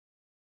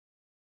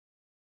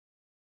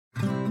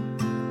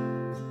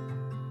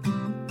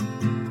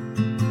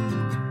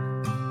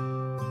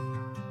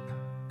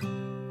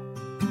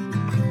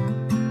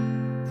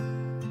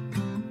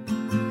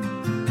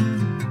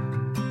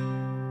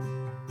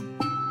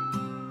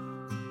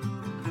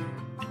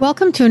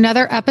Welcome to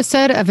another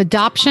episode of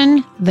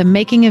Adoption, The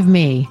Making of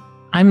Me.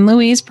 I'm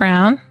Louise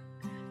Brown.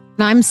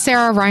 And I'm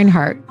Sarah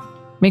Reinhart.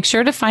 Make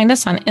sure to find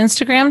us on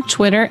Instagram,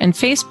 Twitter, and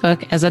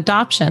Facebook as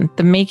Adoption,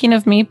 The Making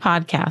of Me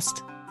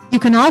podcast. You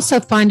can also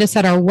find us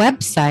at our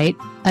website,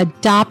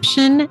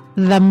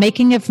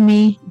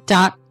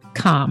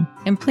 adoptionthemakingofme.com.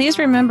 And please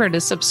remember to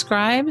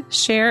subscribe,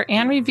 share,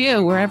 and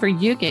review wherever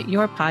you get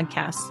your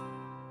podcasts.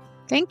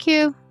 Thank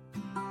you.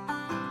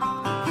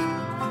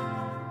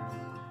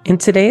 In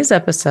today's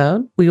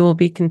episode, we will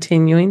be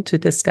continuing to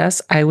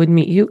discuss I Would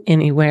Meet You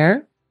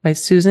Anywhere by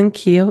Susan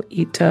Kyo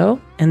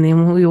Ito, and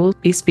then we will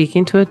be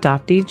speaking to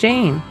adoptee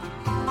Jane.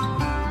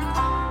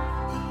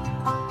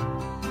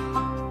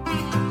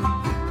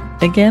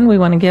 Again, we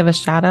want to give a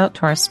shout out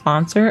to our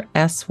sponsor,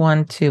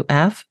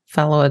 S12F,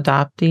 fellow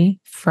adoptee,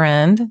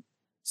 friend,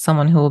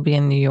 someone who will be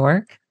in New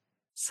York.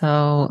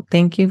 So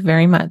thank you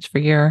very much for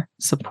your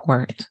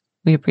support.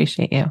 We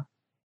appreciate you.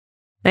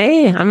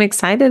 Hey, I'm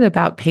excited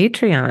about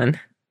Patreon.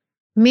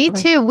 Me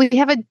too. We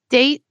have a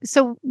date.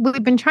 So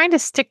we've been trying to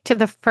stick to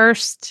the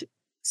first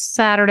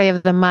Saturday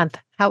of the month.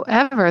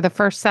 However, the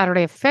first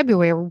Saturday of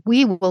February,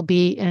 we will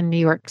be in New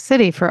York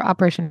City for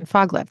Operation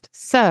Foglift.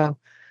 So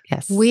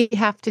yes, we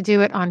have to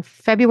do it on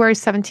February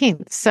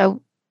 17th. So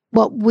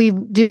we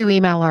do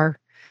email our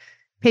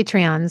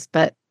Patreons,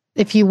 but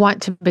if you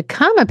want to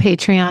become a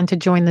Patreon to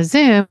join the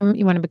Zoom,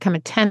 you want to become a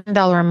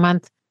 $10 a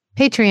month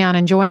Patreon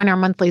and join our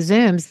monthly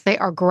Zooms, they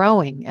are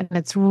growing and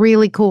it's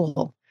really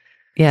cool.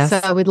 Yes.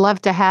 So we'd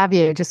love to have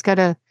you. Just go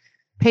to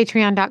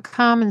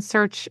patreon.com and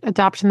search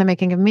Adoption, The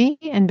Making of Me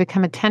and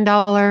become a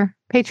 $10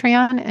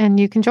 Patreon and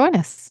you can join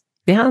us.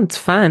 Yeah, it's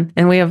fun.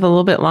 And we have a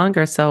little bit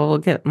longer, so we'll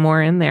get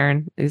more in there.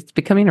 And it's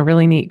becoming a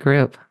really neat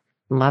group.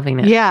 I'm loving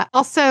it. Yeah.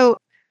 Also,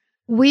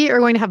 we are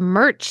going to have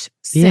merch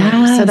soon.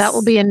 Yes. So that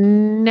will be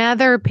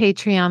another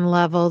Patreon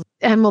level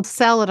and we'll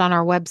sell it on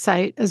our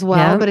website as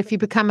well. Yep. But if you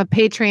become a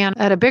Patreon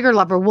at a bigger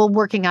level, we're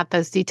working out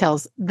those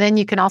details. Then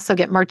you can also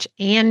get merch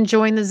and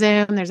join the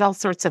Zoom. There's all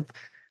sorts of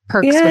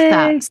perks with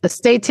that. So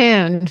stay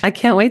tuned. I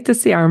can't wait to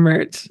see our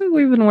merch.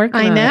 We've been working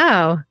on it. I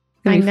know.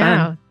 Fun. It's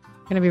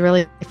going to be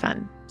really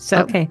fun. So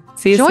okay.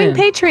 See you join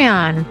soon.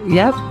 Patreon.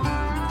 Yep.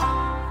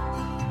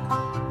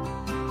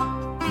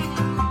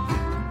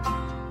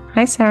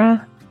 Hi,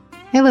 Sarah.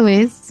 Hey,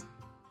 Louise.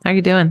 How are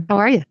you doing? How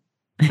are you?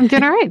 I'm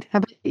doing all right. How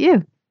about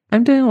you?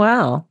 I'm doing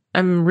well.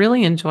 I'm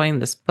really enjoying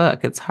this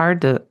book. It's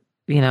hard to,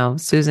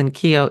 Susan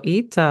Kyo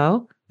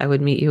Ito, I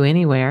Would Meet You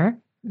Anywhere.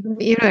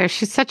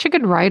 She's such a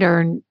good writer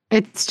and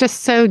it's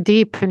just so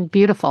deep and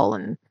beautiful.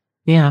 And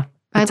yeah,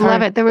 I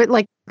love it. There were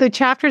the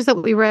chapters that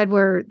we read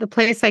were The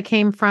Place I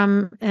Came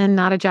From and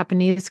Not a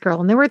Japanese Girl.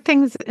 And there were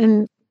things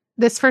in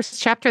this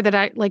first chapter that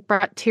I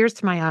brought tears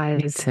to my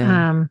eyes.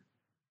 Me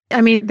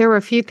too. There were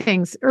a few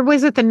things. Or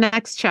was it the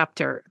next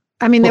chapter?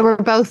 They were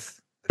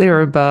both. They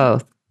were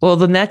both. Well,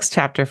 the next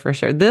chapter for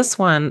sure. This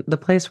one, The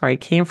Place Where I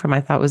Came From,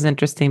 I thought was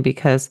interesting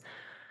because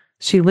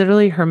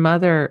her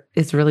mother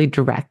is really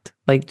direct,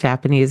 like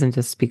Japanese, and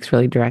just speaks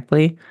really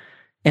directly.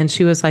 And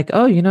she was like,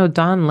 oh,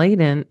 Don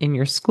Layden in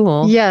your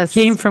school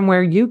came from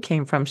where you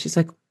came from. She's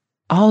like,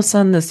 all of a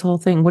sudden, this whole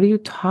thing, what are you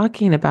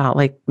talking about?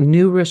 Like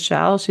New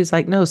Rochelle? She's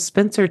like, no,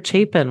 Spencer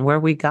Chapin, where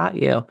we got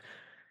you.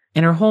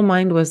 And her whole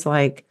mind was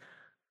like,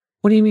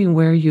 what do you mean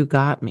where you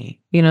got me?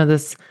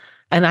 This.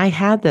 And I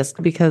had this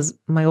because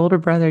my older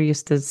brother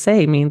used to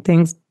say mean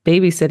things,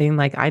 babysitting,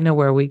 like, I know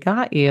where we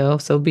got you,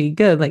 so be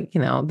good. Like,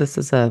 this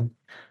is a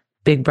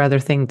big brother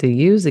thing to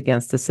use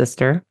against a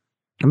sister.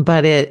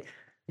 But it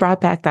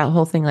brought back that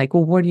whole thing, like,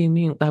 well, what do you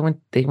mean?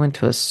 They went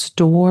to a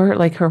store.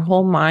 Like her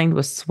whole mind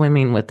was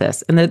swimming with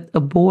this. And a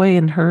boy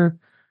in her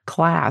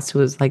class who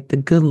was like the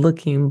good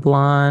looking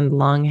blonde,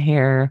 long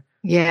hair,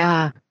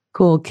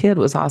 cool kid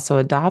was also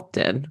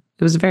adopted.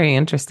 It was very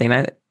interesting.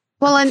 And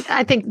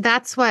I think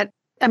that's what,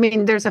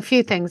 there's a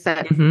few things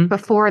that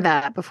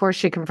before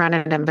she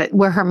confronted him, but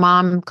where her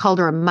mom called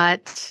her a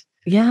mutt.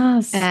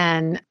 Yes.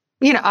 And,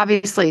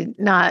 obviously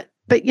not,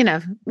 but,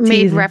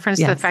 made reference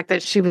to the fact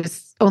that she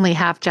was only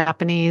half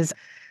Japanese.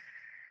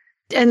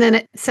 And then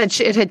it said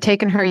it had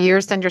taken her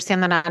years to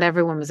understand that not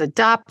everyone was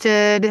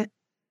adopted.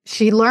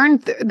 She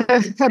learned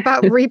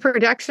about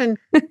reproduction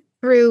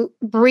through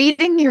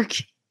breeding your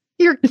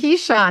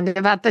Keeshond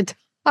about the dogs.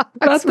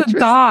 About the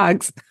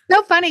dogs.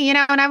 So funny,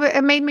 and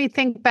it made me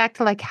think back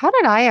to how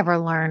did I ever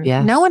learn?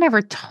 Yes. No one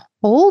ever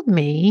told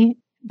me.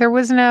 I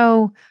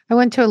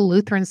went to a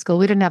Lutheran school.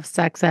 We didn't have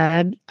sex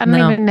ed. I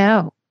don't even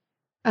know.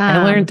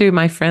 I learned through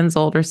my friends'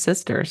 older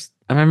sisters.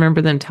 I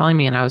remember them telling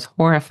me and I was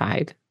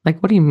horrified.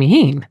 Like, what do you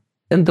mean?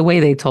 And the way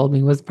they told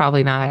me was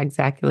probably not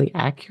exactly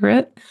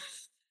accurate.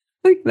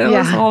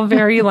 Was all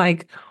very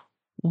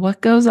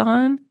what goes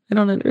on? I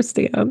don't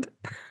understand.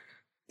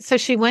 So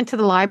she went to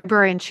the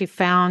library and she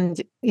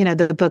found,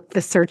 the book,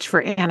 The Search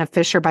for Anna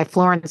Fisher by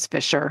Florence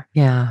Fisher.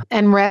 Yeah.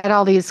 And read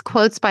all these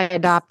quotes by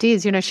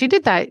adoptees. She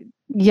did that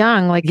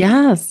young,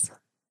 yes.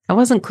 I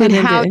wasn't clued into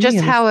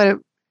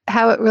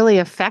how it really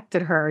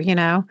affected her,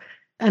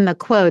 And the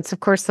quotes, of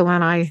course, the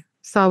one I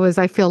saw was,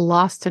 I feel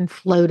lost and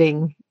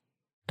floating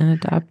an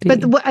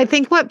adoptee. But I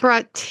think what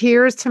brought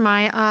tears to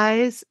my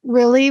eyes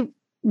really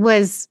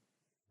was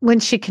when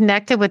she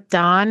connected with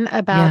Don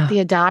about the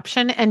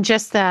adoption, and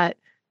just that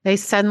they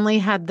suddenly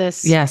had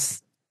this.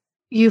 Yes.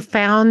 You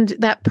found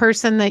that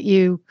person that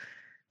you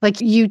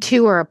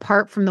two are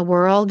apart from the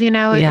world,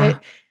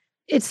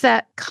 it's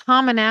that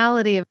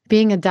commonality of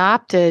being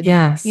adopted,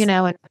 yes,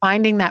 and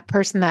finding that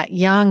person that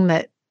young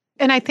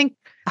and I think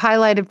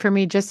highlighted for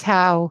me just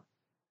how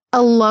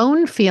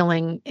alone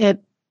feeling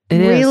it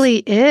really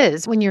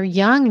is when you're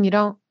young and you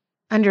don't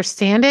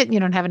understand it. And you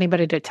don't have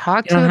anybody to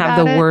talk to. You don't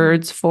have the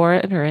words for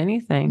it or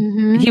anything.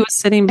 Mm-hmm. He was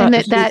sitting by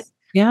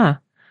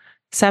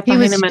sat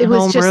behind him in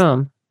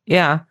homeroom.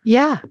 Yeah.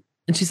 Yeah.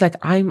 And she's like,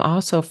 I'm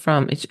also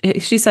from,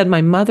 she said,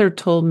 my mother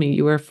told me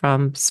you were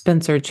from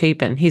Spencer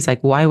Chapin. He's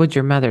like, why would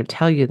your mother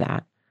tell you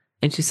that?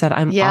 And she said,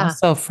 I'm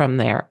also from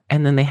there.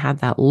 And then they had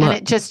that look. And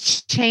it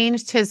just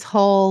changed his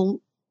whole,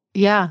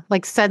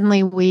 like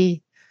suddenly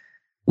we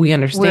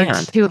understand.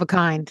 We're two of a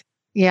kind.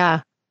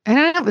 Yeah. And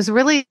it was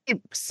really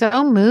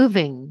so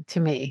moving to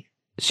me.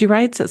 She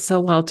writes it so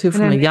well too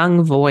from a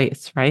young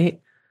voice, right?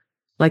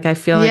 Like I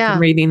feel like I'm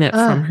reading it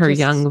from her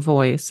young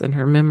voice, and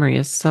her memory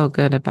is so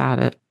good about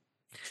it.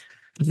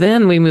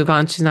 Then we move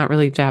on. She's not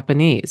really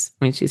Japanese.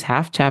 I mean, she's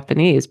half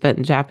Japanese, but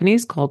in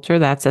Japanese culture,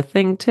 that's a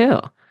thing too.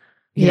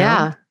 You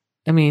know?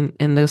 I mean,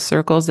 in those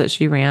circles that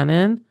she ran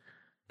in,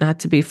 not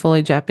to be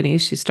fully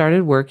Japanese, she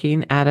started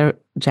working at a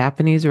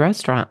Japanese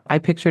restaurant. I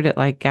pictured it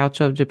like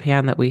Gaucho of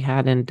Japan that we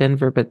had in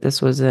Denver, but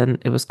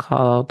it was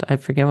called, I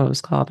forget what it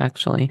was called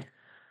actually.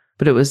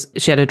 But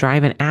she had to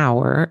drive an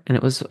hour, and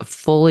it was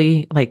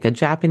fully like a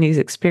Japanese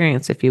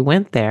experience if you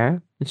went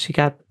there. And she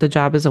got the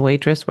job as a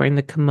waitress wearing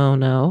the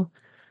kimono.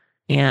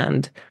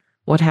 And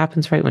what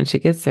happens right when she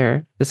gets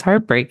there is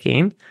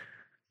heartbreaking,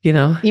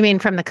 You mean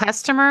from the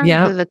customer?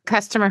 Yeah. The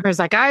customer who's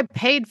like, I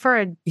paid for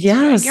a,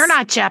 yes, you're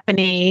not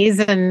Japanese.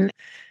 And,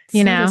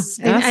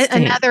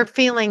 another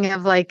feeling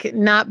of like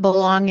not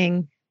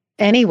belonging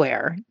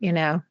anywhere,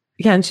 Yeah.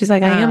 And she's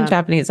like, I am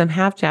Japanese. I'm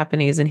half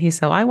Japanese. And he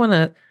said, I want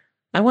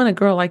a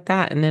girl like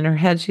that. And in her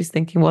head, she's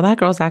thinking, well, that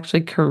girl's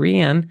actually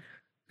Korean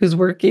who's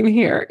working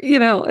here.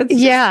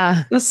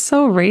 It's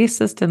so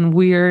racist and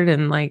weird.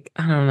 And like,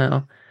 I don't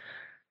know,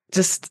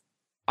 just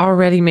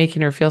already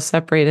making her feel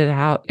separated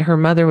out. Her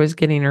mother was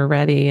getting her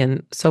ready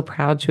and so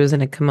proud she was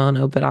in a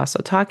kimono, but also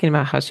talking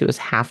about how she was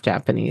half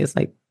Japanese.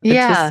 Like,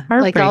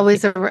 like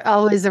always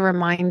a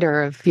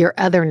reminder of your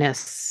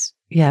otherness.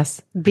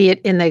 Yes. Be it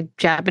in the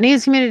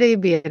Japanese community,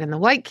 be it in the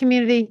white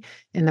community,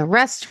 in the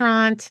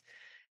restaurant.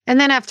 And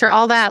then after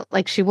all that,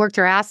 like she worked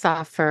her ass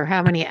off for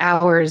how many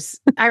hours?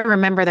 I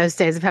remember those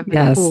days of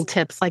having cool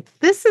tips. Like,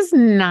 this is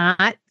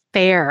not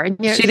fair. And,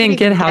 she didn't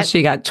get how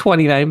she got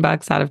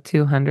 $29 out of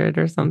 200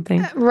 or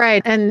something.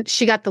 Right. And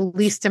she got the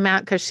least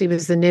amount because she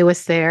was the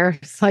newest there.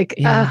 It's like,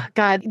 oh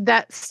God,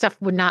 that stuff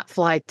would not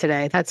fly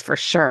today. That's for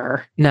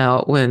sure. No,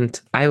 it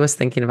wouldn't. I was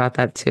thinking about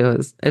that too.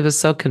 It was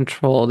so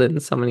controlled in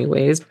so many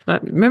ways.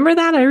 But remember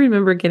that? I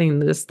remember getting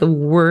the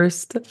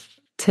worst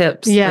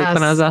tips. Yes. Like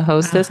when I was a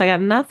hostess, I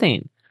got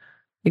nothing.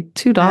 Like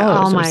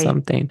 $2 or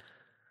something.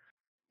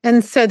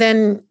 And so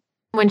then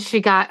when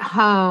she got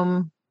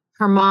home,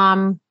 her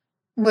mom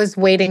was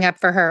waiting up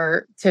for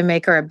her to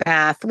make her a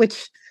bath,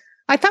 which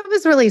I thought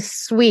was really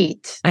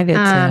sweet. I did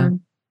too.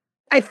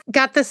 I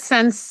got the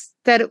sense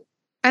that,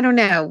 I don't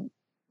know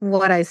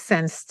what I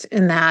sensed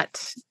in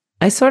that.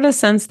 I sort of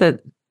sensed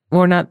that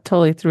we're not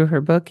totally through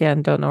her book yet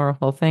and don't know her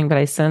whole thing, but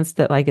I sensed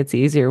that like it's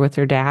easier with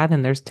her dad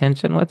and there's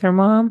tension with her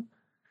mom.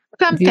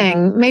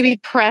 Something, maybe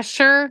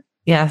pressure.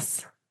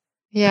 Yes.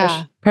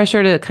 Yeah.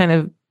 Pressure to kind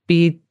of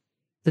be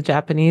the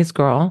Japanese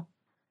girl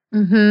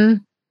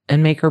and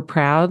make her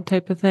proud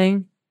type of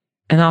thing.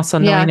 And also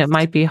knowing it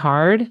might be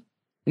hard.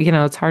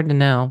 It's hard to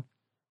know.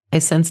 I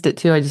sensed it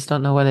too. I just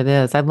don't know what it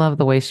is. I love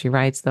the way she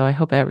writes, though. I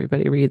hope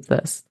everybody reads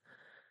this.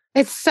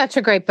 It's such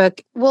a great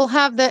book. We'll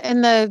have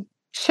in the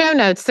show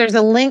notes, there's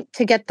a link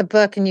to get the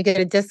book and you get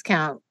a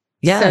discount.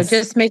 Yes. So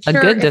just make sure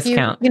a good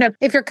discount.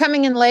 If you're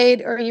coming in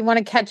late or you want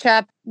to catch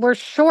up, we're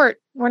short.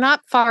 We're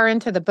not far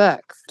into the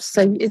book.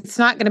 So it's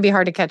not going to be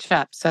hard to catch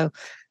up. So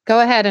go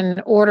ahead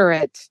and order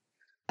it.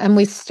 And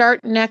we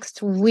start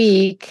next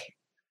week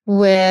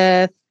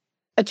with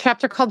a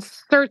chapter called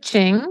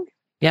Searching.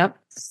 Yep.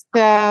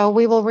 So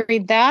we will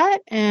read that.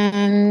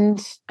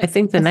 And I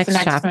think the next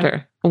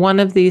chapter, one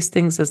of these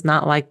things is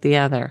not like the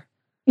other.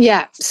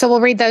 Yeah. So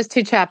we'll read those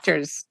two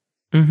chapters.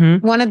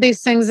 Mm-hmm. One of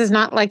these things is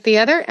not like the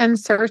other, and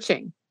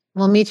Searching.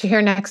 We'll meet you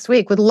here next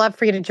week. Would love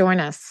for you to join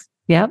us.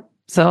 Yep.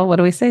 So what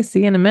do we say?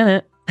 See you in a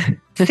minute.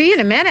 See you in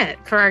a minute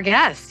for our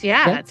guest.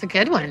 Yeah, That's a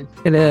good one.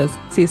 It is.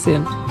 See you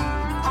soon.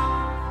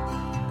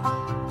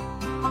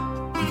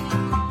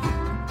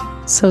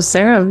 So,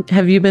 Sarah,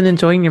 have you been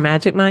enjoying your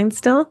Magic Mind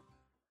still?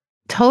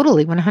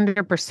 Totally,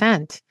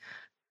 100%.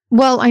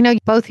 Well, I know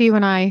both you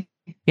and I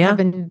have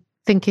been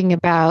thinking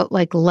about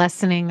like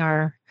lessening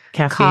our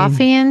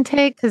coffee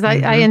intake because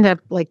I end up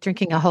like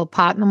drinking a whole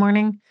pot in the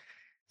morning.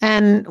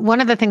 And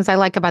one of the things I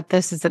like about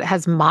this is that it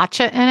has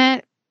matcha in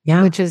it,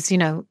 which is,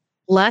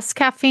 less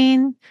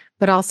caffeine,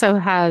 but also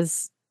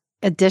has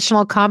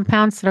additional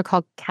compounds that are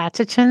called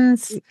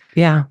catechins.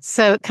 Yeah.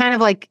 So it kind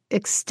of like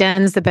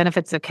extends the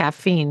benefits of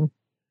caffeine.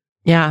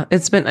 Yeah.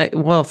 It's been,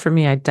 well, for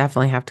me, I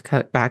definitely have to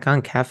cut back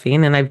on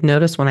caffeine. And I've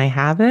noticed when I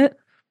have it,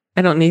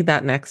 I don't need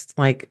that next,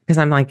 like, because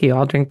I'm like you,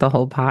 I'll drink the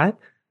whole pot.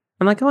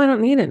 I'm like, oh, I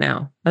don't need it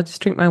now. I'll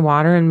just drink my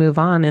water and move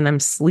on. And I'm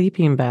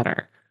sleeping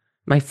better.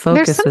 My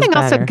focus is better. There's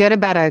something also good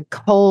about a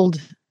cold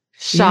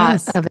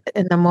shot of it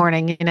in the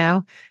morning, you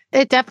know?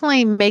 It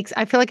definitely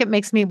I feel like it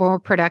makes me more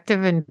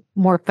productive and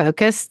more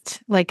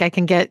focused. Like I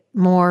can get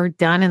more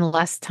done in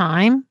less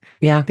time.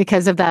 Yeah.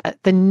 Because of that,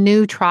 the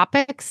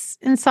nootropics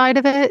inside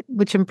of it,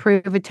 which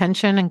improve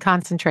attention and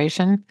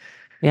concentration.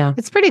 Yeah.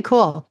 It's pretty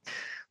cool.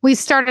 We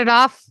started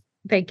off,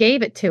 they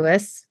gave it to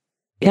us.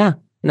 Yeah.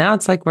 Now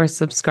it's like we're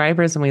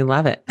subscribers and we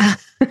love it.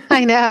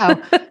 I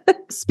know.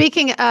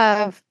 Speaking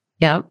of,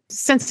 yep.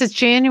 Since it's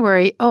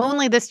January,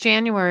 only this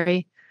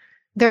January,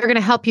 they're going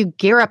to help you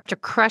gear up to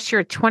crush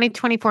your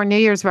 2024 New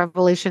Year's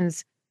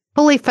resolutions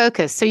fully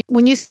focused. So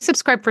when you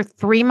subscribe for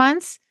 3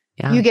 months,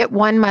 you get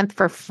 1 month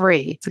for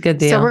free. It's a good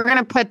deal. So we're going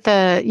to put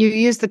you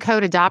use the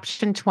code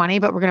adoption20,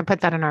 but we're going to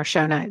put that in our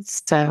show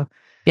notes. So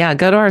yeah,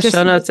 go to our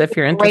show notes if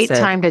you're interested. Great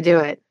time to do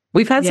it.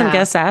 We've had some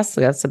guests ask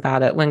us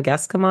about it. When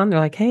guests come on, they're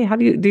like, hey,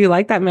 do you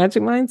like that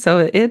Magic Mind?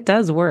 So it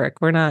does work.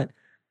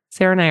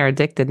 Sarah and I are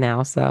addicted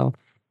now. So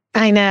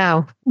I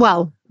know.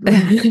 Well,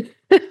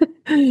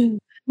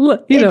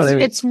 look, you know what I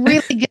mean. It's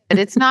really good.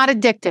 It's not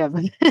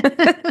addictive.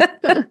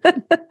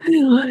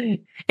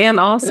 And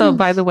also,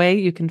 by the way,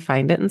 you can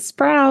find it in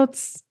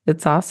Sprouts.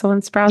 It's also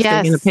in Sprouts.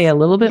 Yes. You're going to pay a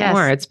little bit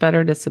more. It's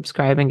better to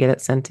subscribe and get it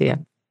sent to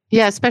you.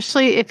 Yeah,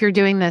 especially if you're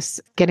doing this,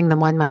 getting the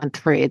 1 month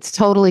free. It's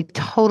totally,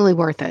 totally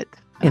worth it.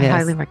 I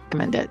highly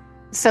recommend it.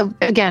 So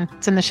again,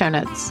 it's in the show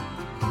notes.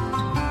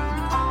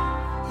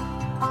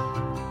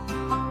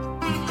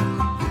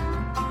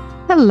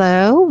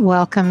 Hello,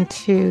 welcome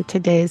to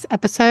today's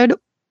episode.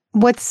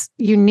 What's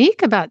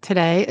unique about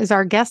today is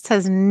our guest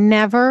has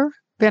never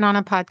been on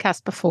a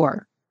podcast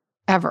before,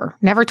 ever.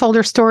 Never told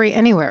her story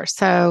anywhere.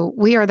 So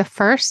we are the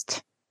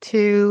first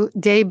to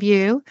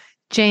debut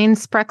Jane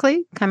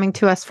Spreckley, coming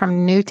to us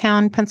from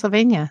Newtown,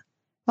 Pennsylvania.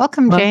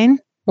 Welcome, Jane.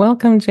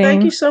 Welcome, Jane.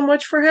 Thank you so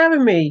much for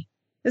having me.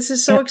 This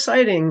is so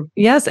exciting.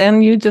 Yes,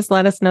 and you just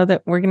let us know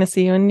that we're going to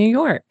see you in New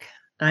York.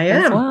 I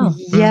am. Well.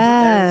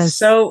 Yes.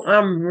 So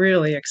I'm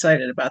really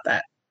excited about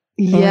that.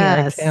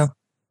 Yes.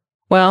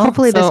 Well,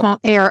 hopefully this won't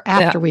air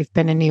after we've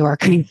been in New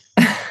York. We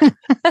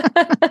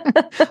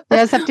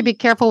just have to be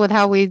careful with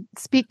how we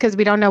speak because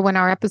we don't know when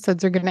our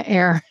episodes are going to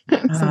air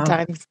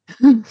sometimes.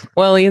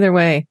 Well, either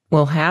way,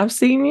 we'll have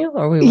seen you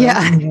or we will.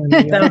 Yeah.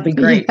 That would be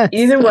great. Yes.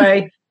 Either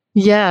way.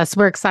 Yes,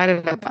 we're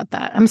excited about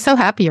that. I'm so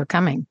happy you're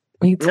coming.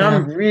 Me too.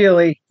 I'm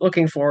really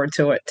looking forward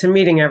to it, to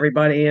meeting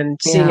everybody and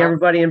seeing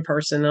everybody in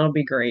person. That'll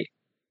be great.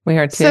 We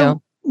are too.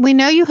 So we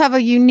know you have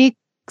a unique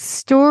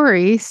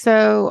story,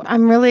 so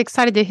I'm really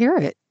excited to hear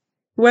it.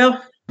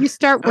 Well, you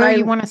start where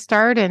you want to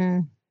start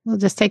and we'll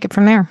just take it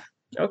from there.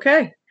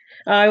 Okay.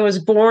 I was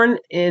born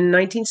in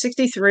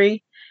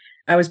 1963.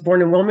 I was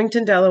born in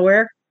Wilmington,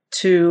 Delaware.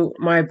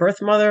 My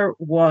birth mother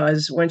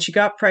when she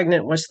got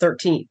pregnant, was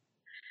 13.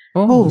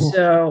 Oh,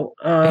 so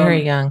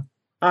very young.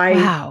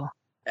 Wow.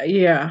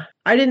 Yeah,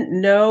 I didn't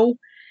know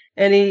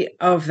any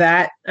of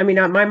that. I mean,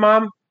 my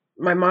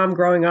mom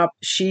growing up,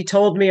 she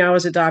told me I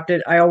was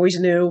adopted. I always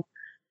knew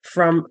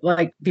from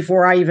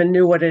before I even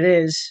knew what it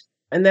is.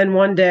 And then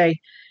one day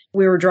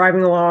we were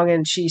driving along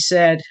and she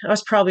said, I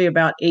was probably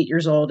about 8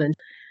 years old, and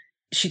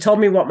she told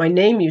me what my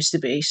name used to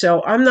be.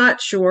 So I'm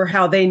not sure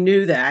how they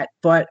knew that,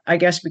 but I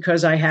guess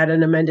because I had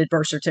an amended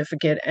birth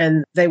certificate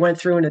and they went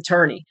through an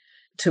attorney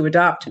to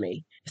adopt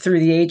me through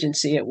the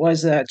agency. It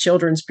was the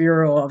Children's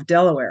Bureau of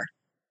Delaware.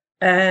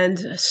 And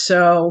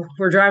so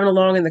we're driving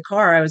along in the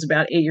car. I was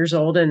about 8 years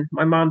old, and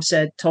my mom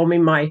told me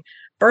my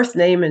birth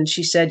name. And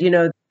she said,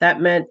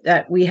 that meant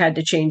that we had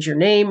to change your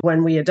name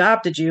when we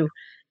adopted you.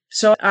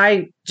 So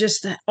I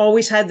just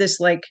always had this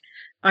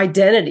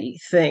identity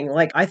thing.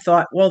 I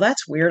thought, well,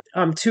 that's weird.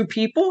 Two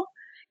people,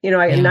 and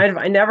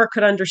I never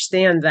could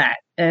understand that.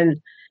 And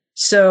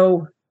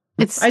so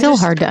it's still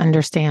hard to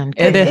understand.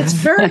 It's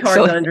very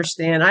hard to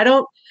understand. I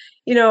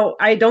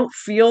don't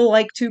feel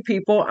like two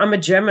people. I'm a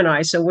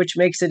Gemini, so which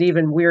makes it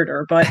even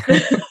weirder, but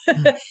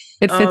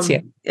it fits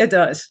you. It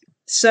does.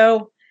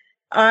 So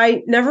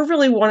I never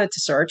really wanted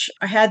to search.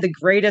 I had the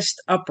greatest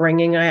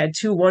upbringing. I had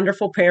two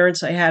wonderful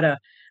parents. I had a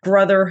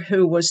brother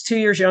who was 2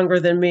 years younger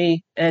than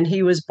me, and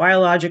he was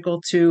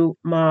biological to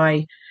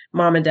my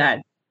mom and dad.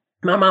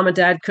 My mom and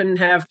dad couldn't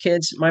have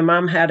kids. My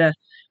mom in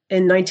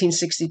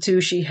 1962,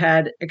 she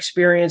had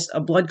experienced a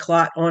blood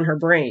clot on her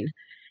brain,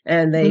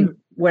 and they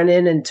went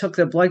in and took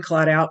the blood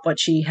clot out, but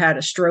she had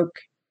a stroke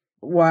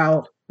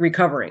while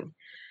recovering.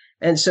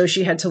 And so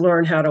she had to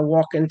learn how to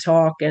walk and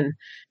talk and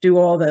do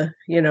all the,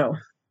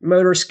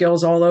 motor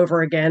skills all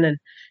over again. And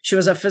she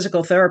was a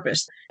physical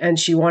therapist, and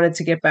she wanted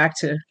to get back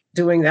to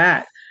doing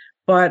that.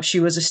 But she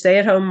was a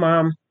stay-at-home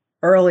mom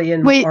early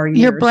in our years.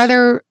 Your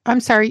brother, I'm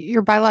sorry,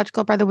 your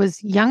biological brother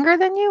was younger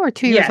than you or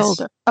 2 years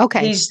older?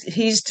 Okay.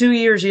 He's 2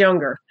 years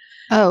younger.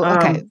 Oh,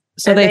 okay.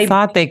 So they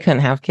thought they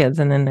couldn't have kids,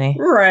 and then they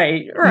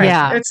right.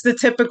 Yeah. It's the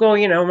typical,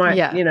 they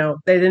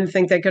didn't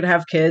think they could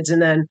have kids,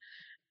 and then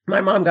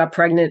my mom got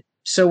pregnant,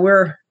 so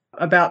we're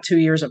about 2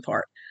 years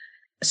apart.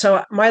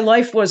 So my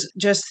life was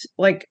just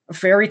like a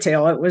fairy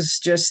tale. It was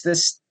just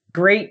this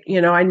great,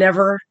 I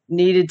never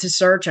needed to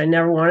search. I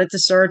never wanted to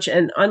search.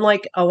 And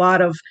unlike a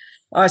lot of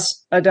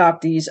us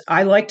adoptees,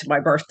 I liked my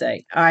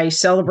birthday. I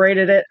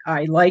celebrated it.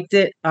 I liked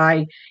it.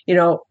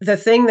 The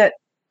thing that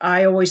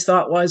I always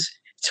thought was,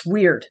 it's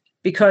weird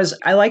because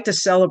I like to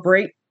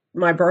celebrate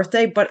my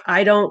birthday, but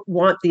I don't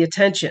want the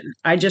attention.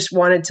 I just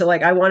wanted to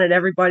I wanted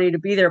everybody to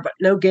be there, but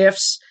no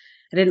gifts.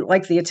 I didn't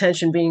like the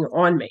attention being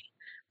on me,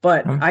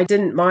 but I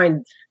didn't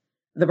mind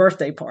the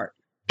birthday part.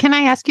 Can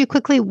I ask you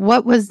quickly,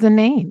 what was the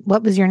name?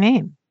 What was your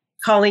name?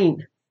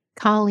 Colleen.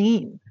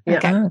 Colleen. Yeah.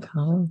 Okay. Oh,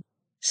 Colleen.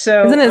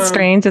 So isn't it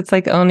strange? It's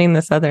like owning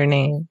this other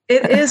name.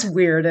 It is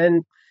weird.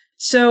 And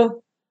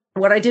so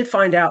what I did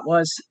find out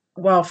was,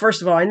 well,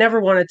 first of all, I never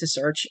wanted to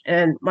search.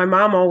 And my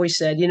mom always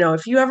said,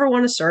 if you ever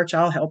want to search,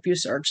 I'll help you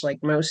search like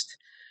most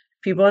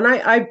people. And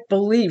I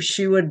believe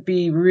she would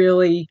be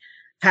really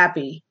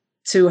happy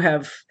to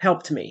have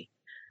helped me.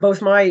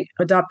 Both my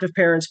adoptive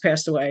parents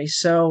passed away.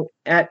 So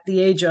at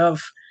the age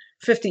of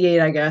 58,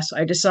 I guess,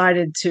 I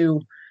decided to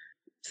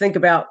think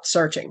about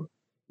searching,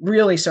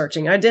 really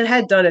searching. I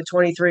had done a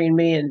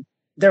 23andMe and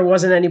there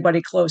wasn't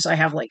anybody close. I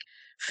have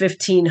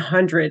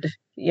 1,500,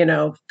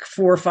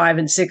 4, 5,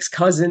 and 6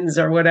 cousins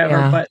or whatever.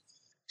 Yeah. But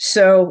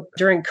so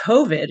during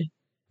COVID,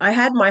 I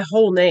had my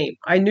whole name.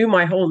 I knew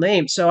my whole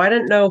name. So I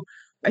didn't know.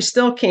 I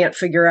still can't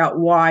figure out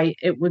why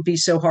it would be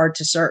so hard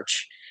to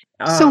search.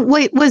 So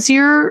wait, was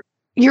your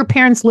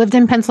parents lived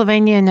in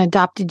Pennsylvania and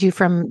adopted you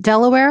from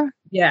Delaware?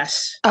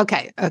 Yes.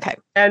 Okay.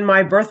 And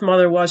my birth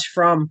mother was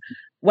from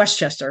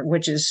Westchester,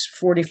 which is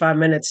 45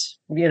 minutes,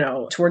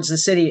 towards the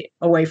city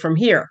away from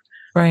here.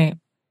 Right.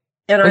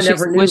 And I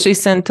never knew. Was she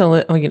sent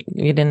to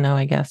you didn't know,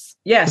 I guess.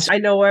 Yes, I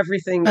know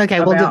everything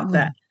about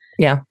that.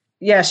 Yeah.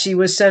 Yeah, she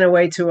was sent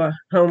away to a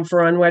home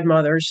for unwed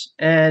mothers.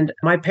 And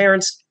my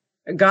parents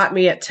got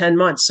me at 10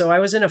 months. So I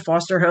was in a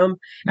foster home,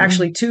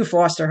 actually 2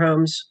 foster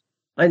homes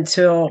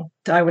until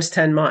I was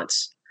 10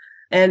 months.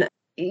 And,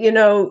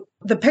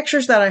 the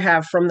pictures that I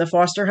have from the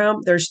foster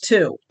home, there's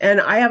 2. And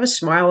I have a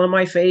smile on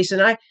my face.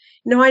 And I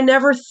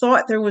never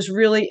thought there was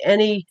really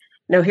any,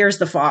 here's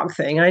the fog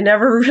thing. I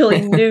never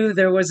really knew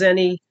there was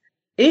any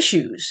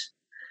issues.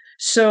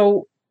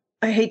 So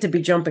I hate to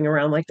be jumping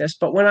around like this,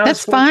 but when I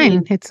was 14,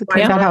 fine. It's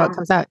not how it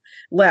comes out.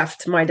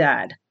 Left my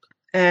dad.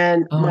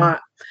 And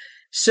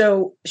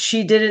so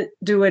she didn't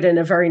do it in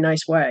a very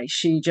nice way.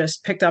 She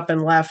just picked up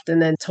and left and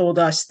then told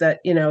us that,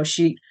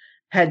 she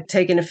had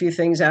taken a few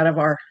things out of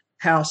our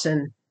house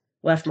and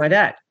left my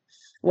dad.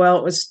 Well,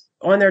 it was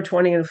on their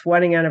 20th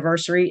wedding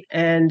anniversary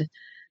and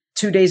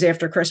 2 days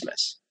after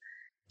Christmas.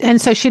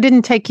 And so she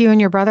didn't take you and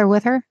your brother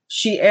with her?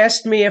 She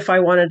asked me if I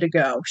wanted to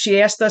go.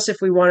 She asked us if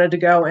we wanted to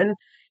go. And,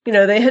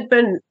 they had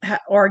been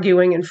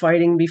arguing and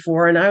fighting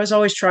before. And I was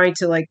always trying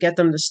to get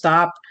them to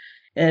stop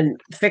and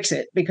fix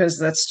it because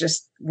that's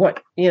just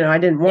what, I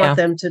didn't want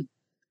them to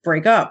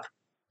break up.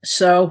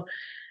 So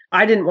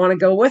I didn't want to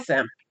go with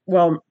them.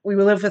 Well, we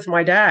lived with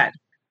my dad.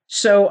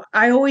 So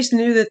I always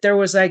knew that there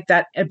was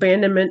that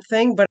abandonment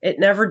thing, but it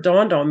never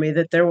dawned on me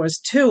that there was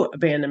 2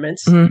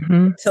 abandonments.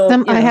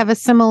 Mm-hmm. I have a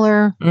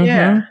similar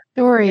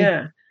story.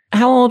 Yeah.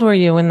 How old were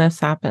you when this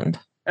happened?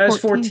 I was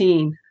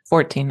 14.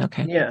 14.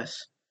 Okay. Yes.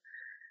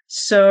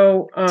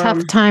 So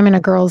tough time in a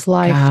girl's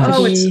life.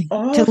 It's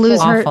awful. To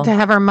lose her, to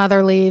have her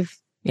mother leave.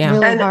 Yeah.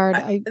 Really and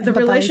hard. The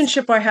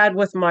relationship I had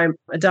with my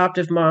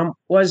adoptive mom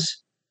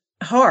was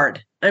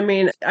hard. I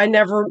mean, I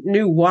never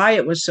knew why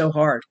it was so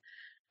hard.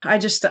 I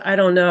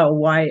don't know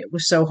why it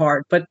was so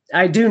hard, but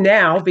I do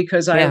now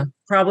because I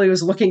probably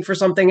was looking for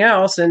something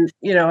else. And,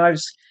 I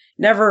was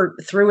never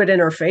threw it in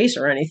her face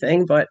or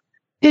anything, but.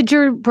 Did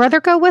your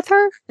brother go with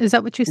her? Is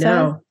that what you said?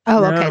 No.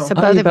 Oh, okay. So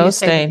both of you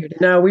stayed.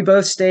 No, we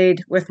both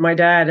stayed with my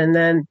dad. And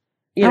then,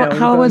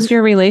 how was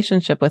your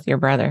relationship with your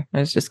brother? I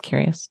was just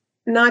curious.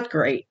 Not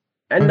great.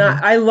 And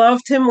I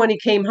loved him when he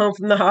came home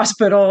from the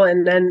hospital.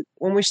 And then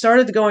when we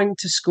started going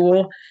to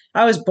school,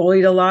 I was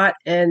bullied a lot.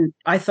 And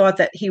I thought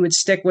that he would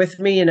stick with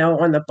me,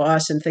 on the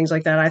bus and things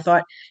like that. I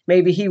thought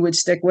maybe he would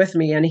stick with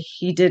me and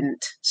he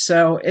didn't.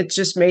 So it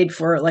just made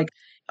for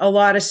a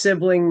lot of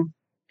sibling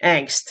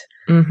angst.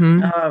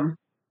 Mm-hmm.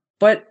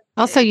 But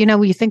also,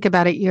 when you think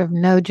about it, you have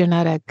no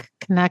genetic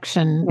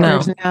connection. No.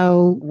 There's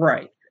no.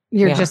 Right.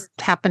 You just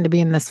happen to be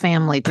in this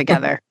family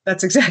together.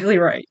 That's exactly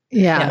right.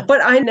 Yeah.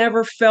 But I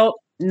never felt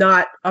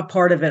not a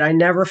part of it. I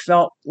never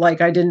felt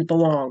like I didn't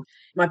belong.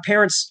 My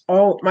parents,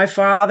 my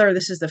father,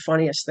 this is the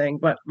funniest thing,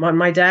 but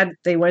my dad,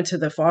 they went to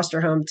the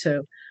foster home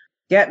to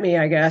get me,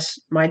 I guess.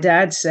 My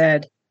dad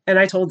said, and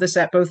I told this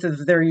at both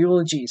of their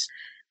eulogies,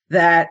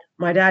 that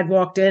my dad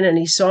walked in and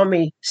he saw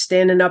me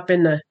standing up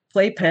in the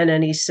playpen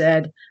and he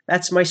said,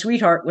 "That's my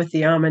sweetheart with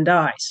the almond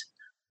eyes."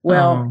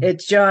 Well,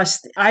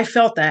 I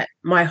felt that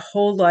my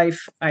whole life.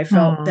 I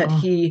felt that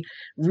he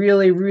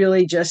really,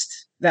 really just,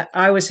 that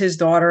I was his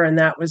daughter and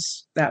that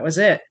was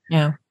it.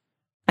 Yeah.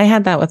 I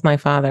had that with my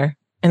father,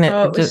 and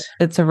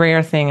it's a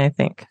rare thing, I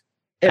think,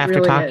 after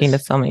really talking to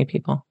so many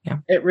people. Yeah,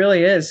 it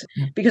really is,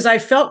 because I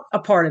felt a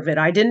part of it.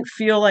 I didn't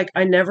feel like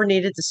I never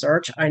needed to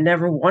search. I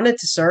never wanted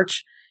to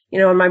search,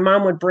 and my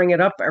mom would bring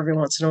it up every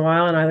once in a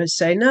while, and I would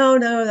say, no,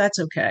 that's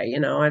okay.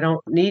 I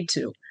don't need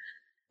to.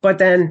 But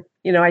then,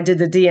 I did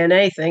the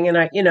DNA thing, and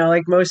I,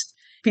 like most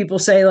people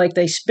say, like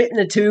they spit in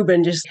a tube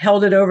and just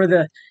held it over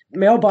the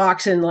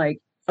mailbox and like,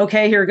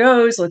 okay, here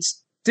goes,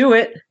 let's do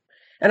it.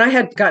 And I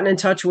had gotten in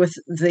touch with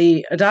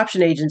the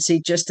adoption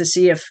agency just to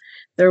see if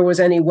there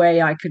was any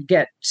way I could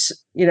get,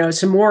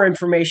 some more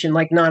information,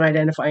 like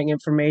non-identifying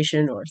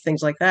information or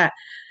things like that.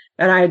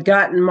 And I had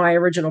gotten my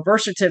original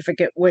birth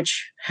certificate,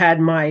 which had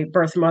my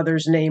birth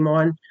mother's name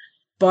on.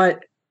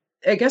 But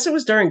I guess it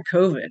was during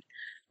COVID.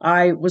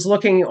 I was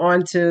looking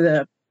onto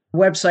the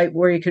website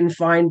where you can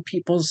find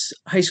people's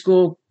high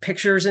school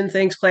pictures and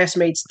things,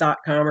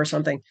 classmates.com or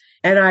something.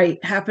 And I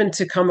happened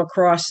to come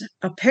across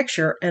a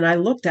picture, and I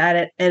looked at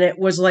it, and it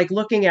was like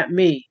looking at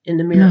me in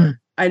the mirror.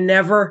 I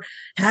never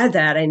had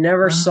that. I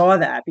never saw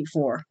that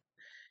before.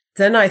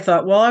 Then I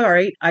thought, well, all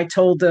right. I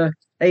told the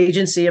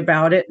agency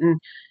about it, and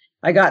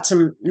I got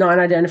some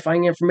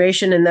non-identifying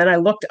information. And then I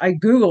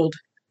Googled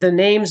the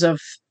names of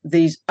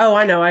these. Oh,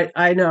 I know.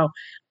 I know.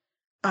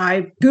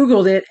 I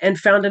Googled it and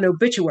found an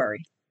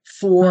obituary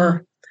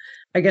for,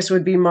 I guess it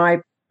would be my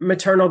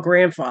maternal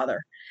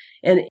grandfather.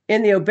 And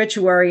in the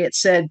obituary, it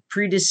said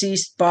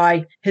predeceased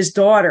by his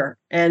daughter,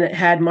 and it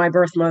had my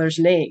birth mother's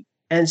name.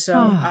 And so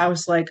I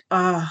was like,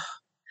 oh,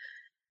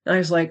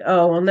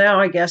 well, now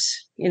I guess,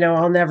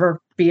 I'll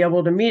never be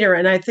able to meet her.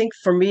 And I think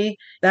for me,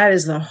 that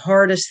is the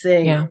hardest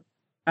thing. Yeah.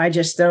 I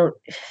just don't,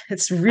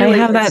 it's really. I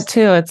have that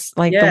too. It's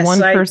like the one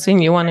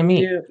person you want to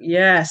meet.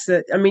 Yes.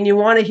 You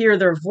want to hear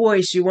their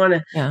voice. You want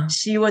to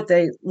see what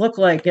they look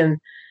like. And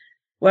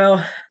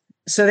well,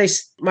 so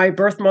my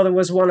birth mother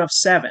was one of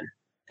 7,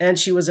 and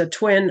she was a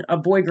twin, a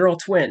boy-girl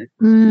twin.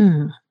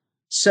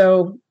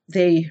 So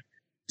they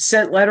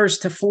sent letters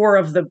to 4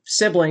 of the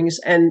siblings,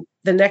 and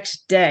the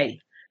next day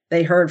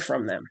they heard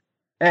from them,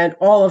 and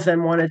all of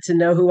them wanted to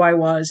know who I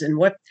was and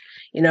what,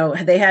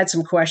 they had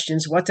some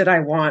questions. What did I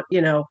want?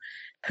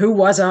 Who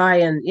was I?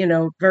 And,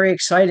 very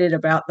excited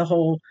about the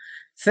whole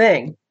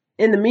thing.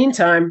 In the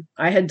meantime,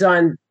 I had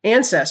done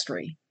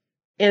Ancestry.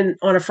 On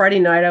a Friday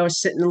night, I was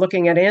sitting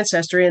looking at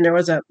Ancestry, and there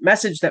was a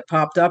message that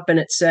popped up, and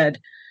it said,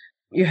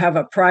 you have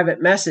a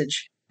private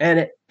message.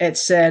 And it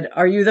said,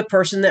 are you the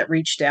person that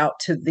reached out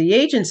to the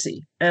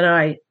agency? And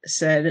I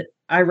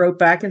wrote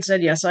back and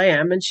said, yes, I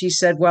am. And she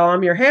said, well,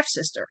 I'm your half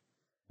sister.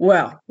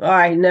 Well,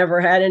 I never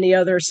had any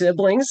other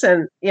siblings.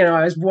 And,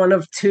 I was one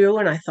of 2.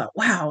 And I thought,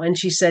 wow. And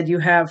she said, you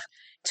have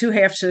 2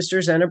 half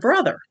sisters and a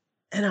brother.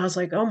 And I was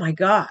like, oh my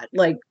God,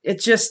 like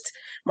it just,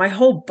 my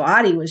whole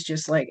body was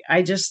just like,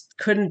 I just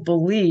couldn't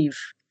believe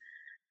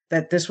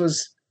that this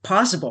was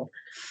possible.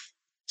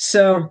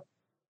 So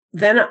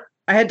then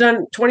I had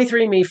done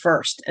 23andMe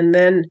first, and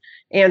then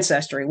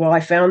Ancestry. Well, I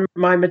found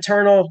my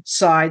maternal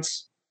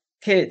side's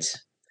kids.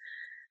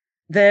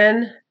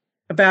 Then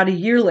about a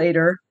year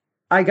later,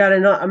 I got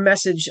a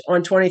message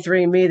on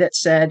 23andMe that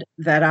said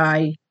that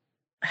I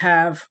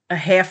have a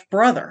half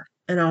brother.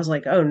 And I was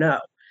like, oh no.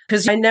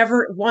 Because I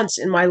never once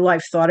in my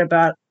life thought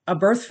about a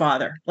birth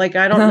father. Like,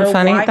 I don't know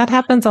funny? Why. That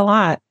happens a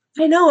lot.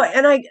 I know.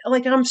 And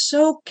I'm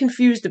so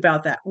confused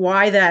about that,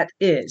 why that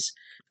is.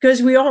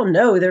 Because we all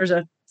know there's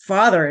a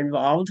father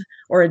involved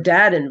or a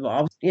dad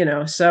involved,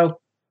 So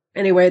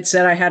anyway, it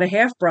said I had a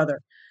half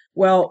brother.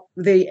 Well,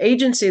 the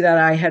agency that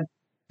I had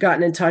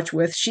gotten in touch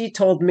with, she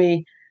told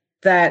me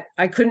that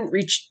I couldn't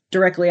reach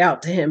directly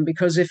out to him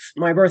because if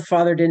my birth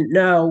father didn't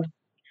know,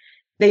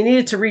 they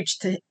needed to reach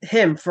to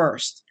him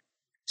first.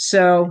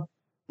 So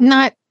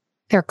not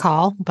their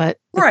call, but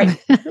right.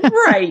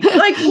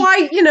 Like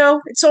why,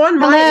 it's on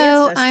my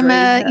Ancestry. I'm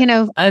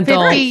a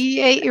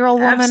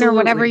 58-year-old woman. Absolutely. Or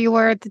whatever you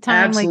were at the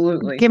time.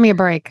 Absolutely. Like, give me a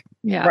break.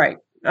 Yeah. Right.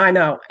 I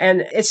know.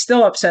 And it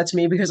still upsets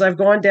me because I've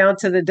gone down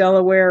to the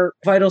Delaware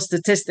Vital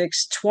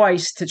Statistics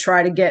twice to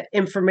try to get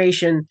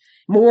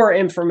more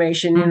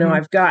information.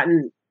 I've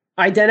gotten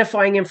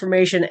identifying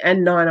information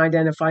and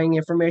non-identifying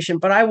information,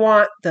 but I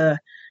want the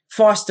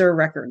foster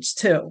records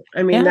too.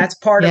 That's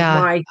part of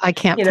my. I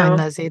can't find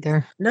those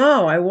either.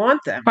 No, I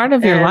want them. Part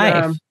of your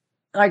life.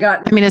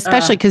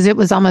 Especially because it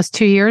was almost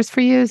 2 years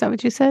for you. Is that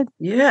what you said?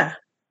 Yeah.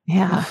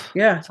 Yeah.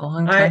 Yeah. It's a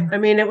long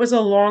time. It was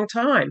a long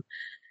time.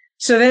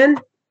 So then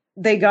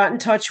they got in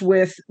touch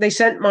they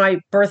sent my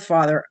birth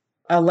father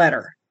a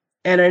letter,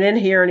 and I didn't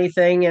hear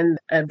anything. And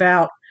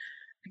about,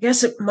 I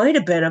guess it might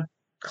have been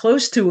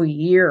close to a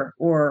year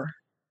or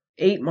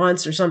 8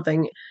 months or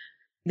something,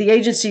 the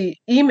agency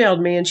emailed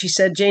me and she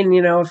said, Jane,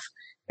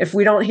 if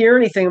we don't hear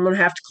anything, I'm going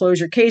to have to close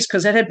your case,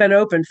 because it had been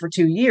open for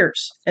 2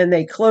 years and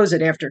they close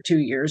it after 2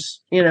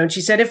 years. And she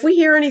said, if we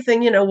hear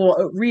anything,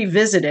 we'll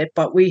revisit it,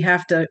 but we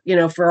have to,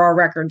 for our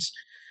records,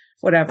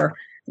 whatever,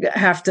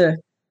 have to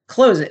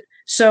close it.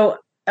 So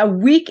a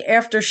week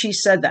after she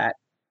said that,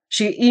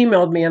 she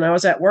emailed me, and I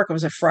was at work. It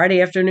was a Friday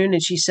afternoon.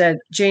 And she said,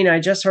 Jane, I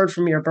just heard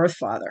from your birth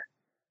father.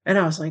 And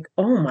I was like,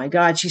 oh my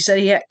God. She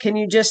said, yeah,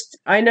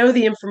 I know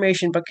the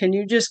information, but can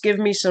you just give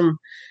me some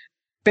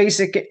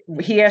basic,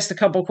 he asked a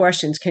couple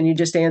questions. Can you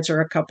just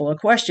answer a couple of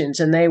questions?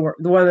 And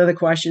one of the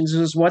questions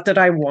was, what did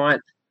I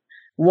want?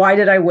 Why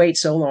did I wait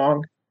so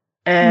long?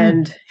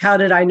 And how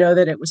did I know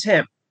that it was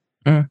him?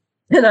 And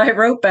I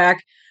wrote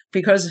back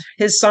because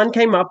his son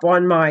came up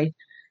on my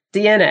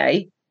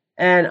DNA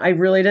and I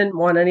really didn't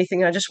want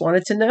anything. I just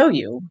wanted to know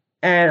you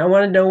and I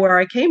want to know where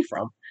I came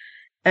from.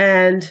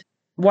 And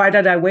why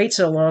did I wait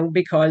so long?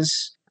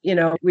 Because,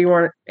 we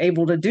weren't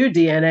able to do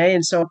DNA.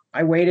 And so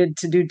I waited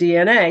to do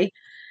DNA.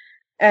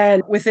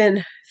 And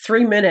within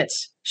 3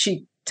 minutes,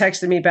 she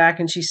texted me back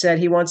and she said,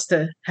 he wants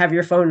to have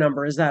your phone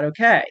number. Is that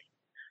okay?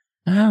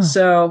 Oh.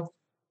 So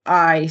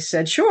I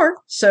said, sure.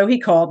 So he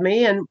called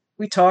me and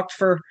we talked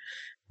for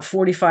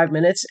 45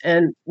 minutes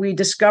and we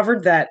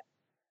discovered that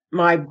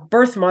my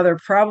birth mother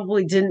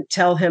probably didn't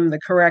tell him the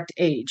correct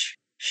age.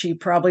 She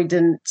probably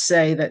didn't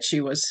say that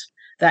she was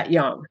that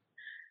young.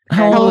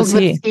 How old was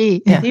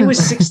he? Yeah. He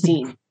was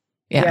 16.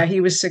 Yeah,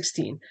 he was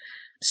 16.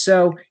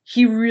 So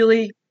he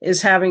really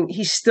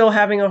he's still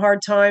having a hard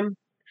time.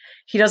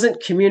 He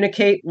doesn't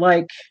communicate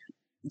like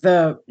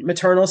the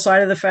maternal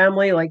side of the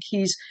family. Like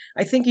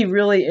I think he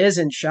really is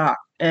in shock.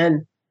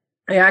 And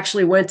I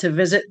actually went to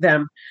visit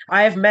them.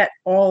 I have met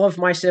all of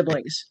my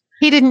siblings.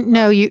 He didn't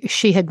know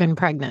she had been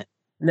pregnant.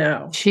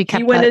 No. He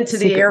went into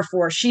the Air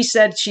Force. She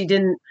said she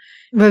didn't.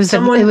 It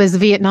was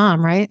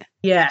Vietnam, right?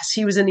 Yes,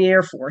 he was in the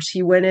Air Force.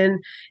 He went in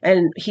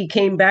and he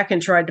came back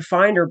and tried to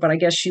find her, but I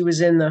guess she was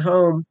in the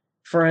home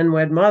for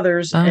unwed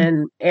mothers.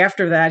 And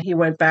after that, he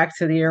went back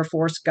to the Air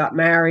Force, got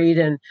married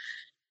and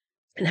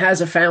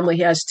has a family.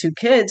 He has 2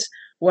 kids.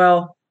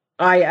 Well,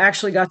 I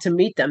actually got to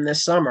meet them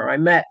this summer.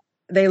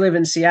 They live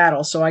in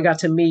Seattle, so I got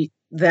to meet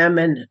them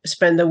and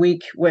spend the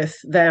week with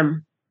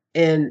them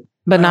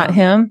But not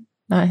him?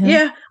 Not him?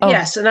 Yeah. Oh.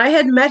 Yes. And I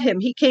had met him.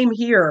 He came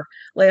here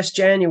last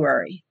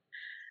January.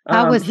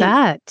 How was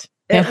that?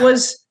 It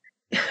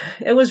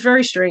was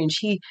very strange.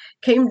 He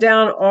came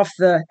down off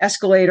the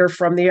escalator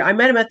I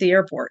met him at the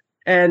airport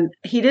and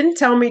he didn't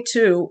tell me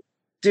to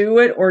do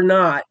it or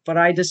not, but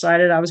I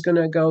decided I was going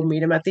to go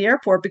meet him at the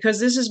airport because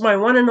this is my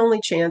one and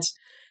only chance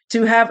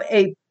to have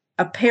a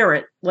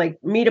parent, like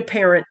meet a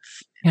parent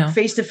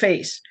face to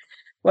face.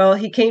 Well,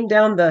 he came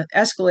down the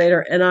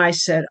escalator and I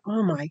said,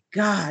 oh my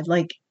God,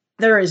 like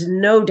there is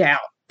no doubt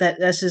that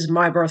this is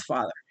my birth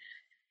father.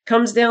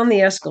 Comes down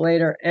the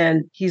escalator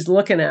and he's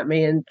looking at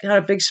me and got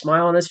a big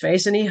smile on his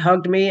face and he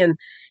hugged me and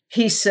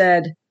he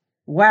said,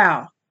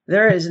 wow,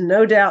 there is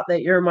no doubt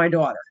that you're my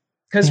daughter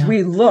because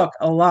we look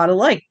a lot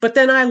alike. But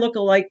then I look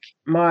alike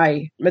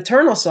my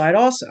maternal side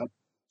also.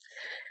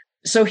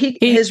 So can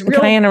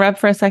I interrupt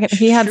for a second?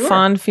 He had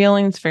fond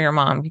feelings for your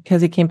mom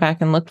because he came back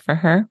and looked for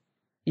her.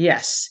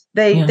 Yes.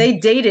 They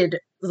dated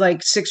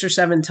like 6 or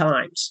 7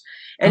 times.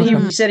 And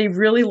he said he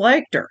really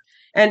liked her.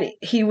 And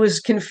he was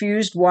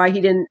confused why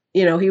he didn't,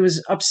 he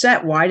was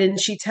upset. Why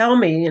didn't she tell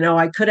me?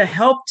 I could have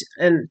helped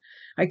and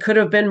I could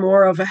have been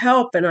more of a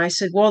help. And I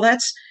said, well,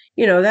 that's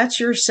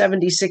your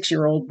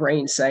 76-year-old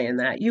brain saying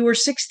that. You were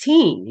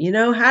 16,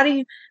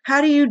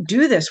 how do you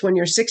do this when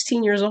you're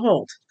 16 years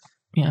old?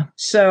 Yeah.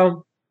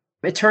 So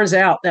it turns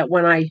out that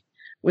when I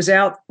was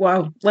out,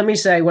 well, let me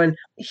say when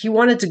he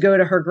wanted to go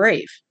to her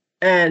grave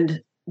and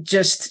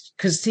just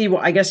because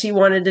I guess he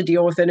wanted to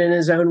deal with it in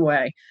his own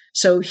way.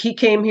 So he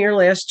came here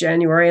last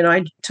January and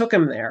I took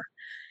him there.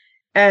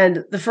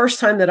 And the first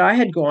time that I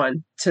had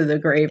gone to the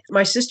grave,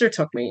 my sister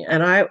took me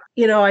and I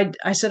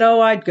said,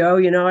 oh, I'd go,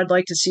 I'd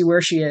like to see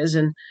where she is.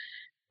 And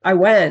I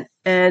went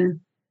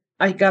and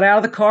I got out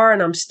of the car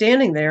and I'm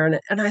standing there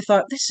and I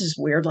thought, this is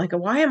weird. Like,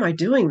 why am I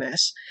doing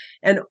this?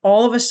 And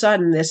all of a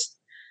sudden this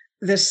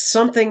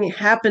something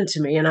happened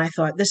to me. And I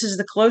thought, this is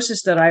the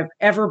closest that I've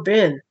ever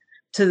been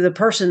to the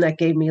person that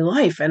gave me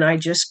life. And I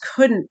just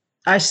couldn't,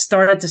 I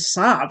started to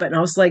sob and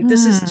I was like,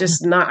 this is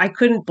just not, I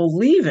couldn't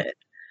believe it.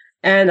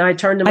 And I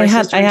turned to my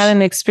sister. I had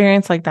an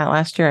experience like that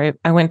last year.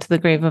 I went to the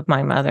grave of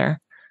my mother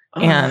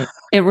and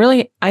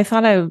I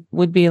thought I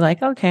would be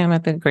like, okay, I'm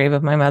at the grave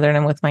of my mother and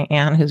I'm with my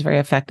aunt who's very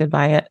affected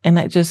by it. And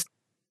it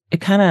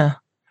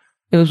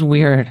was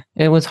weird.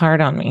 It was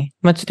hard on me,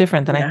 much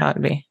different than I thought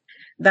it'd be.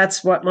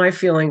 That's what my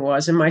feeling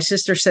was. And my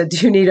sister said, do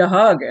you need a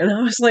hug? And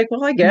I was like,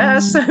 well, I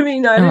guess. I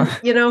mean, I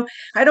didn't,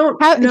 I don't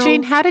know.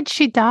 Jane, how did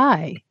she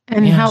die?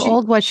 And how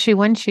old was she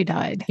when she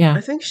died? Yeah.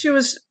 I think she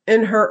was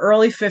in her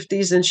early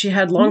 50s and she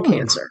had lung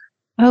cancer.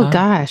 Oh,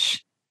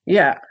 gosh.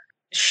 Yeah.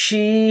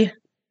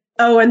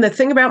 And the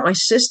thing about my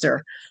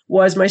sister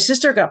was my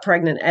sister got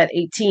pregnant at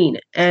 18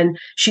 and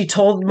she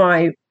told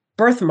my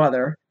birth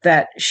mother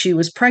that she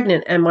was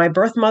pregnant. And my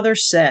birth mother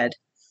said,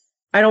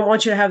 I don't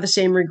want you to have the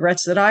same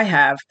regrets that I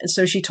have. And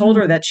so she told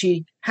her that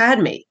she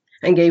had me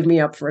and gave me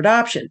up for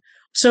adoption.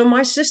 So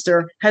my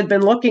sister had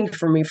been looking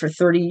for me for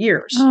 30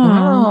 years.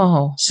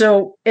 Oh.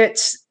 So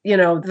it's,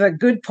 the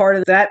good part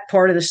of that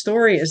part of the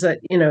story is that,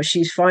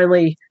 she's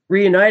finally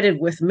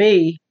reunited with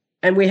me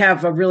and we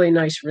have a really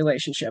nice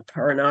relationship,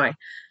 her and I.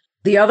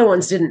 The other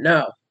ones didn't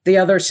know. The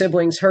other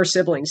siblings, her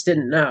siblings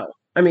didn't know.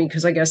 I mean,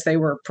 because I guess they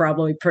were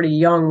probably pretty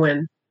young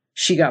when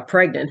she got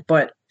pregnant,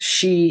 but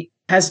she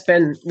has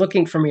been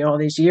looking for me all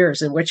these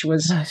years, and which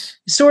was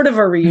sort of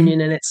a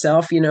reunion in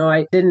itself.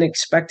 I didn't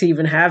expect to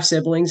even have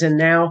siblings. And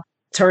now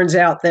turns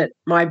out that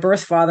my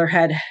birth father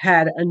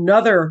had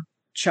another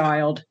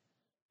child,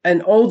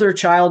 an older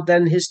child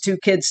than his two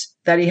kids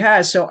that he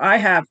has. So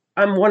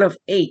I'm one of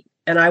 8,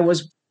 and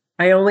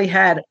I only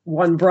had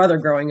one brother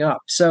growing up.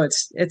 So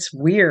it's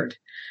weird.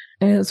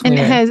 It is weird.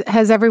 And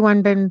has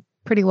everyone been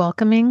pretty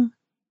welcoming?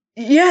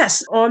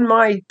 Yes. On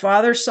my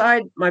father's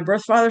side, my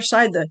birth father's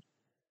side,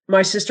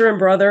 my sister and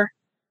brother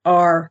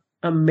are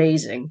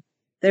amazing.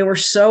 They were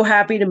so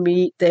happy to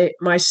meet.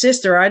 My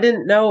sister, I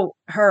didn't know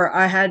her.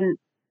 I hadn't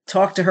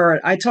talked to her.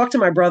 I talked to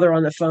my brother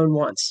on the phone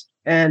once,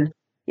 and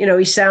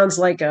he sounds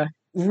like a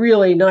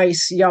really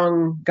nice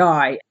young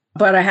guy,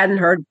 but I hadn't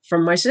heard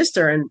from my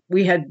sister, and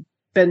we had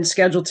been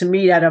scheduled to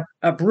meet at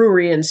a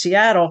brewery in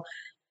Seattle.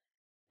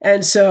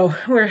 And so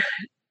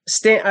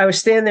I was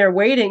standing there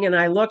waiting, and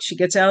I looked, she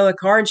gets out of the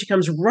car and she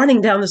comes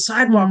running down the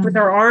sidewalk with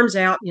her arms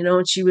out,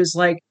 and she was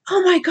like,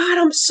 "Oh my God,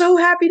 I'm so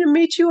happy to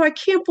meet you. I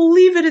can't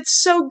believe it.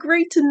 It's so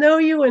great to know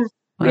you." And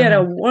we had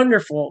a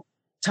wonderful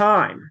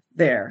time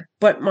there.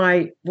 But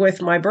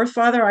with my birth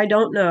father, I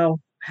don't know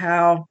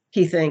how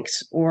he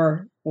thinks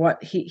or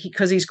what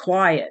because he's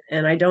quiet,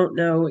 and I don't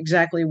know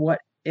exactly what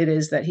it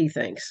is that he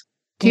thinks.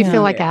 Do you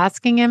feel like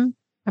asking him?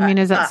 I mean,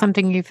 is that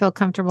something you feel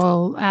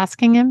comfortable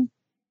asking him?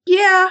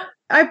 Yeah,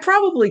 I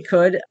probably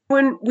could.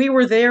 When we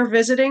were there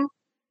visiting,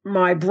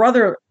 my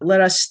brother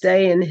let us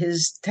stay in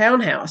his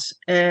townhouse,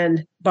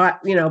 and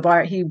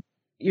he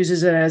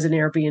uses it as an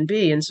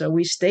Airbnb, and so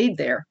we stayed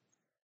there.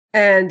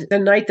 And the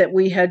night that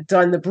we had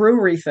done the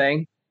brewery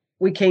thing,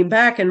 we came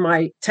back, and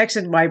I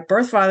texted my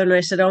birth father, and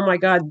I said, "Oh my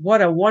God,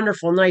 what a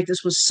wonderful night.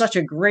 This was such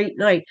a great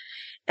night."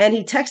 And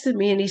he texted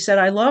me and he said,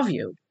 "I love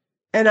you."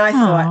 And I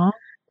thought,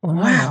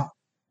 wow,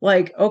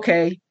 like,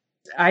 okay,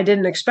 I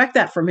didn't expect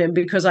that from him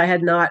because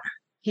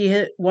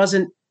he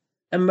wasn't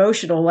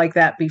emotional like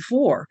that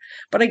before.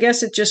 But I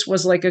guess it just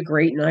was like a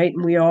great night,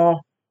 and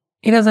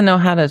he doesn't know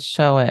how to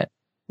show it.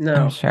 No,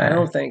 I'm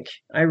sure.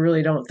 I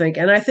really don't think.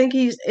 And I think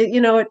he's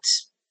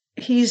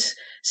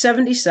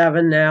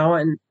 77 now,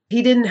 and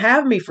he didn't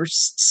have me for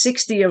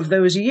 60 of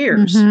those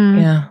years.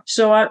 Mm-hmm. Yeah.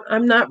 So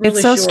I'm not really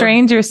It's so sure.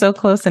 Strange you're so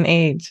close in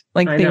age.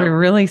 Like they were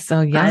really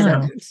so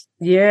young.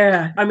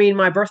 Yeah. I mean,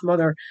 my birth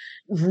mother,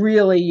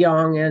 really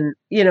young. And,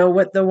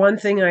 the one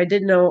thing I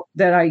did know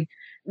that I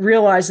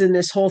realized in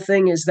this whole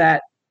thing is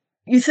that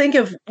you think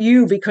of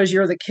you because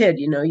you're the kid,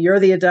 you're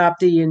the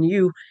adoptee, and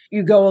you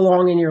go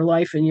along in your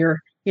life, and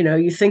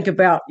you think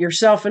about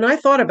yourself. And I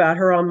thought about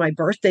her on my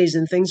birthdays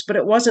and things, but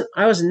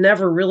I was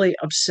never really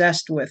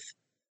obsessed with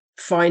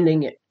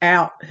finding it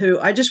out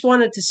I just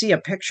wanted to see a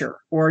picture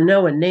or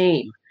know a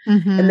name.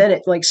 Mm-hmm. And then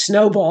it like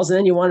snowballs, and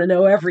then you want to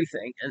know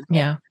everything.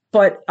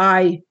 But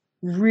I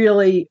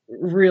really,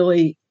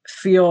 really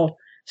feel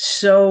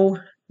so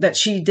that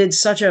she did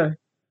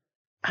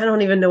I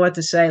don't even know what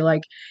to say,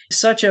 like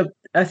such a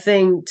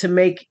thing to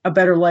make a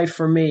better life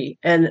for me.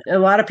 And a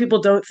lot of people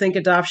don't think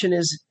adoption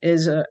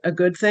is a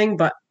good thing,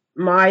 but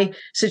my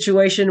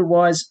situation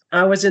was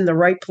I was in the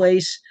right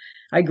place.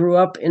 I grew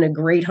up in a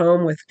great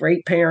home with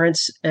great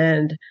parents,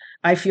 and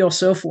I feel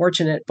so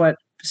fortunate, but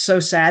so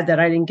sad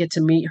that I didn't get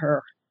to meet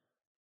her.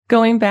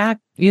 Going back,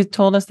 you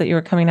told us that you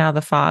were coming out of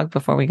the fog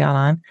before we got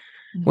on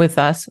with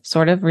us,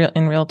 sort of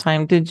in real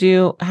time. Did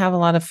you have a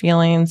lot of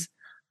feelings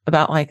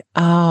about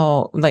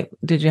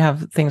did you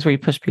have things where you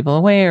push people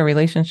away or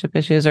relationship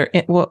issues, or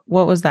what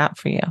was that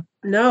for you?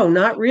 No,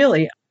 not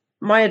really.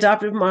 My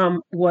adoptive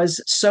mom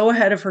was so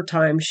ahead of her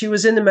time. She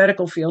was in the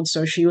medical field,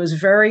 so she was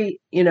very,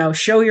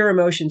 show your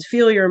emotions,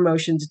 feel your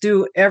emotions,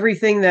 do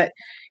everything that,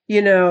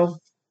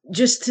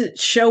 just to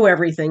show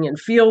everything and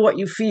feel what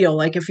you feel.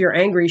 Like if you're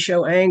angry,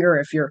 show anger.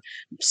 If you're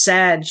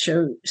sad,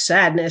 show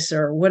sadness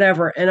or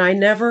whatever. And I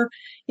never,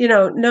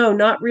 no,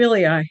 not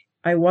really. I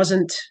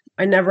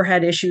never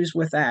had issues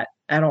with that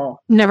at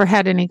all. Never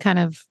had any kind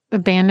of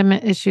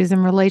abandonment issues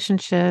in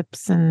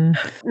relationships? And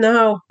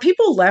no,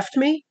 people left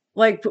me.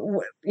 Like,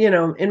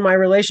 in my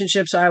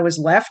relationships, I was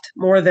left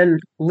more than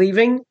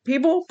leaving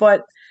people.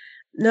 But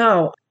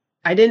no,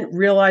 I didn't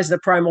realize the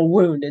primal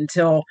wound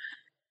until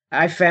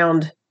I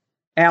found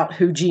out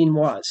who Jean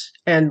was.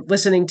 And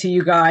listening to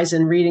you guys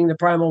and reading The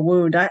Primal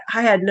Wound, I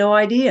had no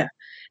idea.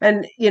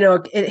 And,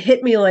 it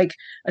hit me like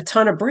a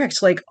ton of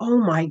bricks. Like, oh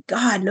my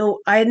God, no,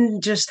 I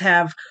didn't just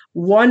have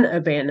one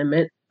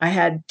abandonment. I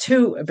had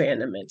 2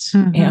 abandonments.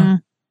 Mm-hmm. Yeah.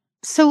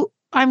 So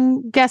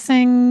I'm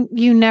guessing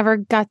you never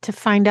got to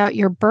find out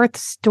your birth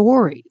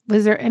story.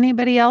 Was there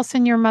anybody else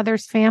in your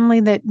mother's family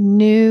that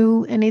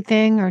knew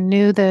anything or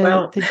knew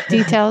the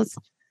details?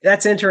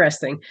 That's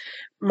interesting.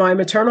 My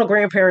maternal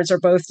grandparents are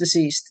both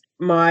deceased.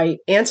 My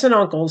aunts and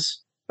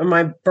uncles,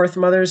 my birth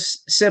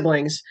mother's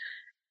siblings,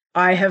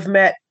 I have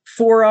met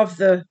 4 of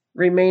the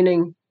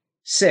remaining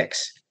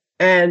 6.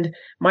 And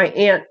my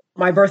aunt,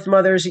 my birth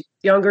mother's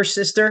younger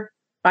sister,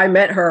 I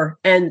met her,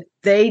 and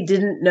they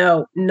didn't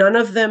know. None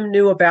of them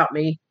knew about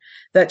me,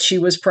 that she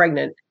was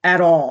pregnant at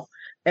all.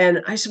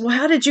 And I said, well,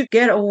 how did you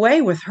get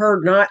away with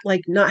her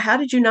how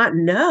did you not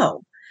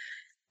know?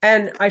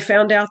 And I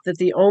found out that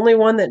the only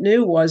one that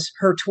knew was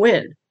her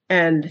twin.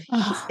 And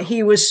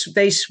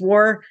they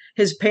swore,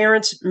 his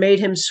parents made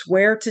him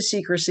swear to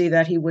secrecy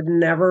that he would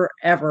never,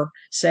 ever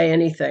say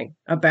anything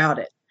about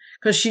it.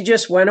 Because she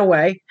just went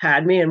away,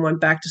 had me, and went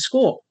back to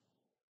school.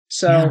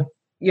 So,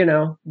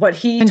 but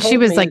she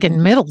was like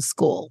in middle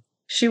school.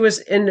 She was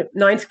in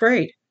 9th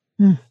grade.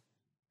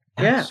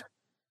 Yeah.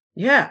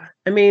 Yeah.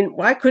 I mean,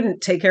 I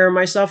couldn't take care of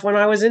myself when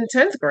I was in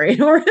 10th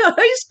grade or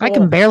high school. I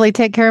can barely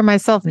take care of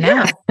myself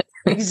now. Yeah,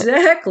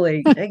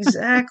 exactly.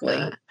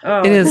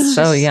 Oh, it is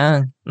so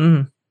young.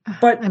 Mm.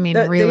 But I mean,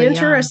 the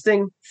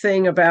interesting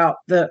thing about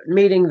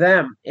meeting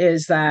them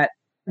is that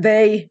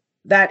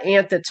that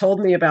aunt that told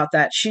me about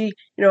that, she,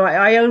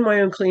 I own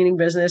my own cleaning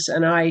business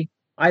and I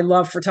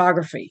love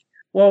photography.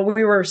 Well,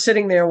 we were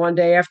sitting there one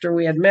day after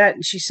we had met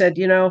and she said,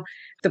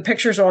 the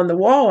pictures on the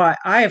wall,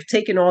 I have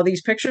taken all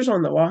these pictures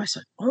on the wall. I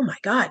said, oh my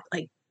God,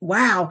 like,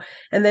 wow.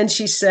 And then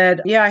she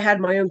said, yeah, I had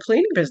my own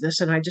cleaning business.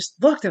 And I just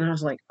looked and I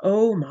was like,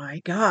 oh my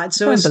God.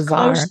 So it's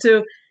close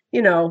to,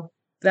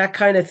 that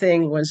kind of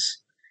thing was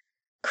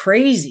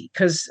crazy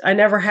because I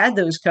never had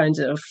those kinds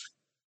of,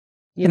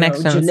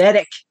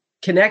 genetic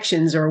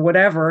connections or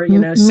whatever,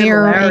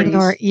 similarities.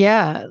 Or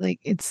like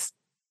it's.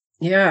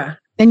 Yeah.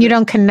 And you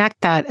don't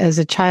connect that as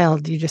a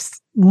child. You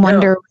just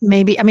wonder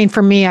maybe, I mean,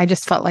 for me, I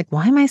just felt like,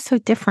 why am I so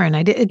different?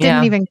 It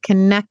didn't even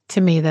connect to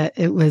me that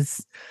it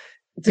was.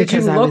 Did you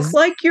look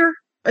like your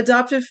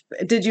adoptive?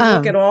 Did you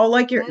look at all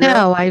like your?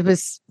 No, I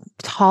was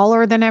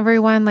taller than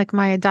everyone. Like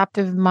my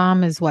adoptive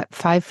mom is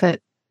 5'3".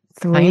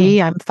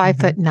 I'm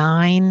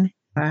 5'9".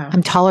 Wow.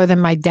 I'm taller than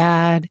my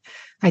dad.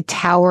 I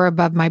tower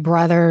above my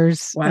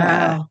brothers.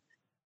 Wow.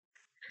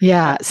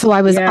 Yeah. So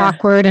I was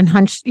awkward and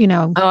hunched,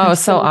 Oh, I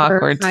was so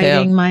awkward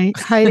hiding too.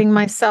 Hiding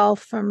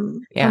myself from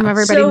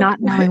everybody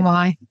not knowing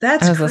why.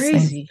 That's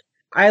crazy.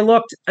 I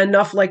looked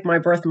enough like my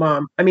birth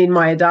mom. I mean,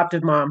 my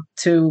adoptive mom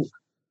to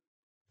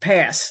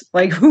pass.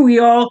 Like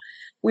we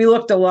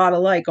looked a lot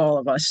alike, all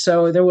of us.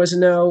 So there was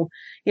no,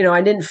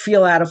 I didn't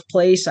feel out of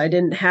place. I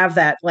didn't have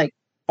that like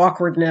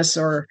awkwardness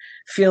or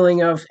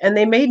feeling of, and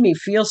they made me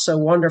feel so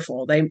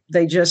wonderful.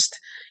 They just,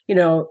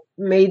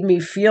 made me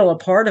feel a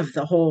part of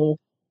the whole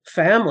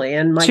family.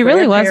 And she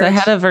really was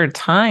ahead of her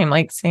time,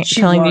 like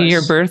telling you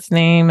your birth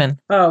name. And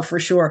oh, for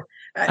sure.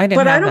 I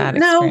don't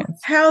know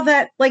how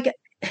that, like,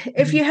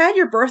 if you had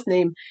your birth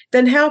name,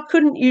 then how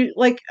couldn't you,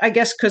 like, I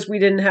guess because we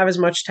didn't have as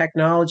much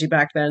technology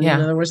back then. Yeah.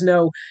 There was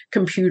no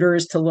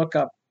computers to look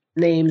up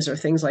names or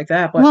things like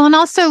that. But, well, and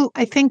also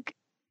I think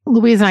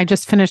Louise and I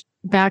just finished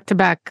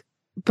back-to-back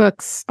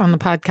books on the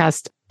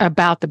podcast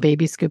about the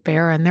baby scoop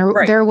era. And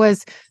there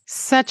was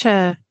such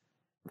a,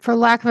 for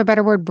lack of a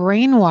better word,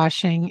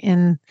 brainwashing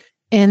in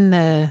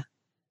the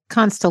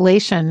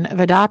constellation of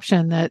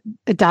adoption that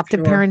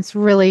adoptive parents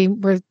really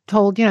were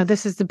told,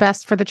 this is the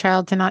best for the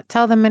child to not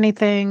tell them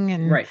anything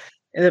and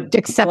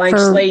except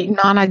for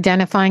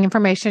non-identifying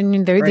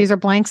information. These are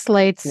blank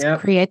slates.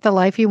 Create the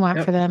life you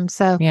want for them.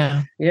 So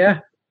yeah.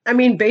 I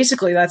mean,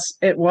 basically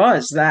it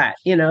was that,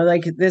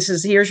 like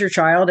here's your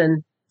child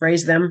and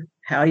raise them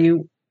how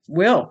you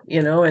will,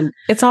 and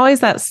it's always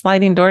that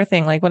sliding door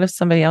thing. Like, what if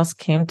somebody else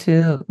came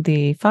to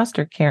the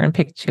foster care and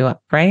picked you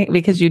up, right?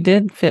 Because you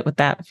did fit with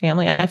that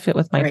family. I fit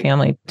with my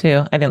family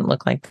too. I didn't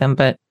look like them,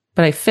 but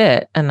I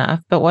fit enough.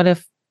 But what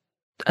if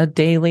a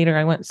day later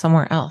I went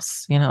somewhere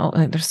else?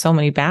 Like, there's so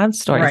many bad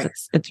stories. Right.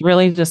 It's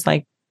really just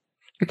like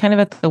you're kind of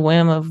at the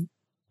whim of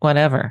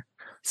whatever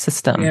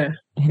system.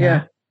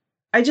 Yeah.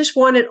 I just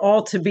want it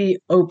all to be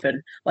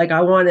open. Like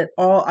I want it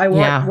all.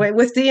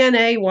 With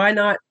DNA. Why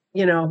not?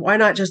 Why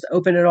not just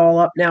open it all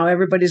up now?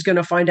 Everybody's going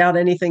to find out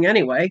anything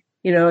anyway.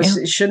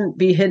 It shouldn't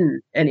be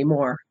hidden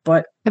anymore.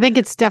 But I think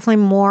it's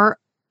definitely more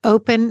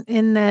open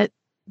in that,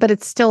 but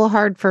it's still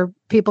hard for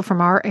people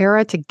from our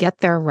era to get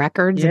their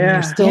records. And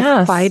they're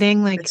still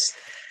fighting, like,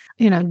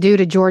 due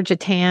to Georgia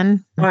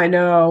Tann. I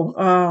know.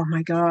 Oh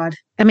my God.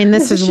 I mean,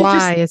 this is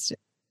why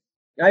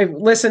I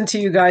listened to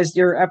you guys,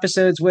 your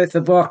episodes with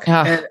the book.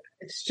 And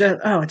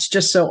it's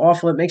just so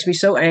awful. It makes me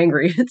so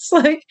angry. It's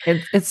like,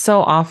 it's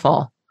so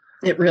awful.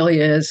 It really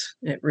is.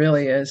 It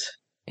really is.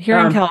 Here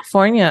in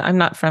California, I'm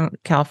not from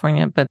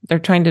California, but they're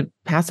trying to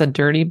pass a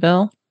dirty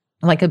bill,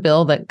 like a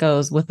bill that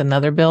goes with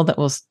another bill that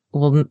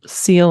will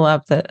seal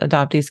up that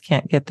adoptees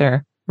can't get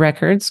their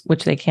records,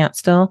 which they can't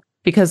still,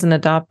 because an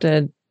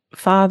adopted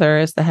father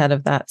is the head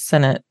of that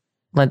Senate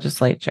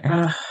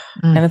legislature.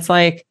 And it's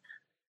like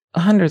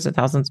hundreds of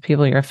thousands of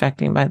people you're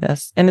affecting by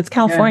this. And it's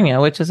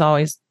California, which is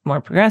always more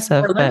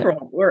progressive. We're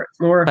liberal. We're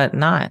more but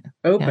not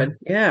open.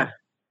 Yeah.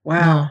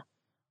 Wow. No.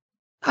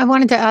 I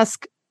wanted to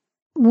ask,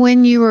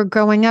 when you were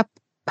growing up,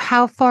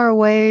 how far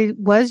away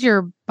was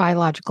your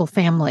biological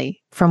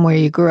family from where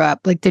you grew up?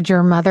 Like, did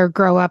your mother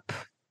grow up?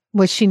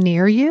 Was she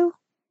near you?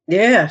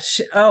 Yeah.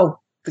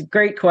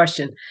 Great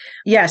question.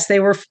 Yes, they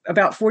were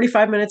about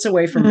 45 minutes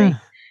away from me.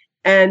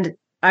 And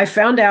I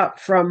found out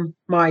from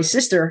my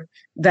sister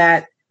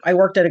that I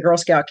worked at a Girl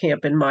Scout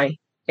camp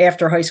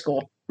after high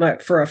school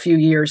for a few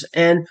years.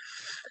 And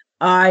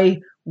I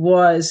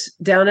was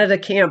down at a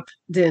camp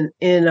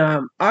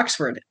in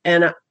Oxford.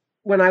 And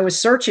when I was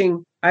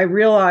searching, I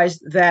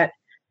realized that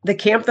the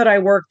camp that I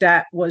worked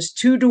at was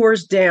 2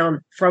 doors down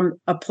from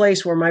a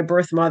place where my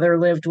birth mother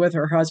lived with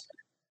her husband.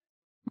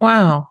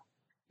 Wow.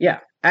 Yeah,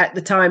 at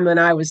the time when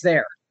I was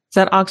there. Is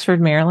that Oxford,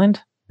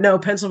 Maryland? No,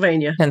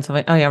 Pennsylvania.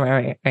 Pennsylvania. Oh,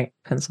 yeah, right.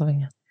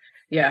 Pennsylvania.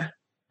 Yeah.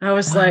 I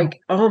was like,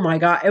 oh my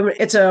God.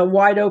 It's a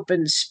wide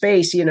open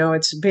space,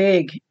 it's a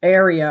big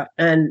area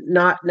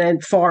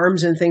and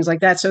farms and things like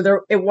that. So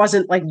it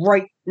wasn't like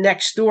right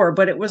next door,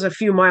 but it was a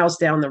few miles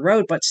down the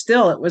road, but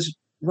still it was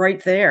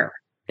right there.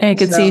 Yeah, you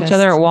could see each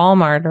other at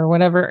Walmart or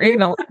whatever,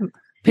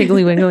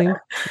 Piggly Wiggly.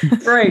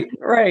 Right.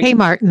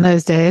 Kmart in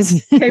those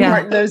days.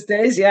 Kmart in those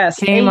days, yes.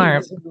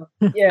 Kmart.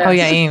 Yeah. Oh,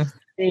 yeah,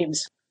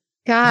 Ames.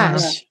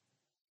 Gosh.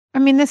 I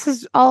mean, this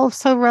is all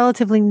so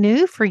relatively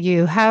new for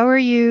you. How are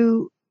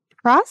you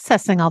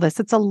processing all this?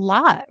 It's a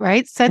lot,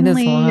 right?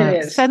 Suddenly,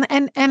 it is. And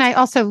I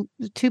also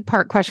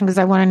 2-part question because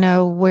I want to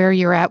know where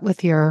you're at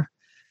with your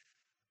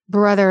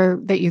brother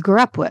that you grew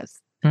up with.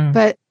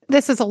 But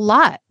this is a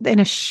lot in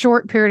a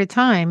short period of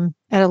time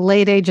at a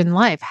late age in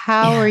life.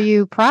 How are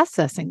you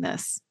processing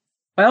this?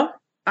 Well,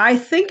 I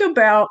think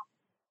about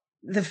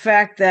the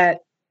fact that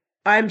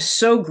I'm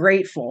so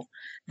grateful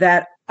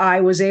that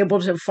I was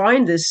able to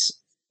find this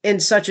in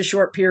such a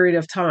short period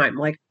of time.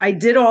 Like I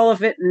did all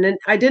of it and then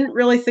I didn't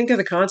really think of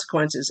the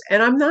consequences.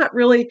 And I'm not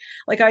really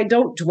I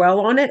don't dwell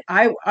on it.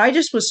 I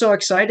just was so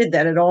excited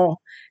that it all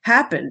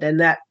happened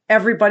and that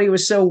everybody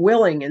was so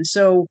willing and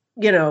so,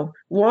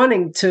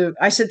 wanting to.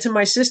 I said to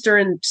my sister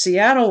in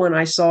Seattle when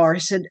I saw her, I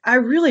said, I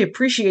really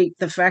appreciate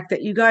the fact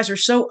that you guys are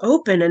so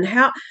open and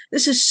how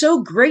this is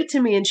so great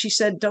to me. And she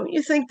said, don't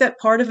you think that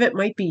part of it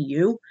might be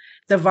you?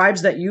 The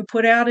vibes that you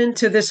put out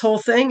into this whole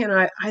thing. And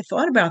I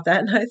thought about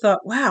that and I thought,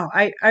 wow,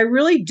 I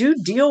really do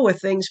deal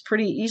with things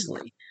pretty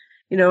easily.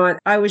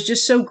 I was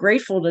just so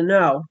grateful to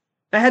know.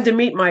 I had to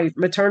meet my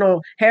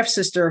maternal half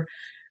sister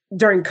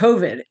during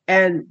COVID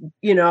and,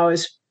 I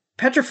was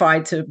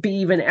petrified to be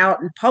even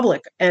out in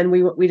public. And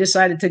we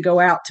decided to go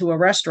out to a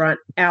restaurant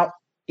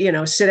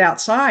sit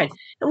outside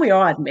and we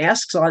all had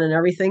masks on and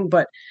everything.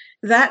 But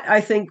that I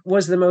think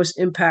was the most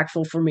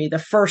impactful for me. The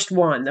first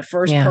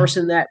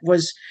person that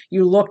was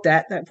you looked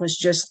at that was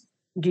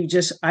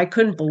I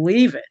couldn't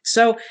believe it.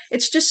 So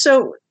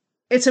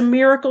it's a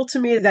miracle to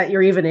me that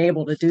you're even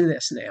able to do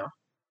this now.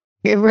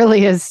 It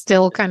really is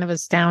still kind of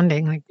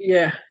astounding.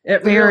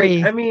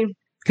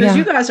 Because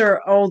you guys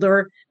are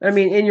older. I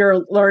mean,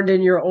 learned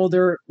in your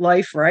older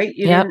life, right?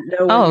 You didn't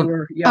know when you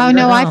were younger. Oh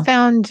no,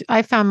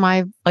 I found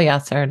my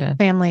Sarah did.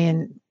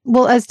 family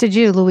as did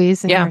you,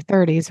 Louise, in your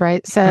 30s,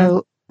 right?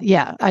 So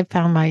I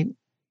found my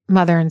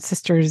mother and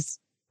sisters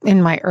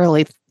in my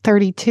early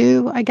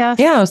 32, I guess.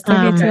 Yeah, I was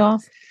 32.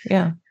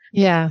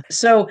 Yeah.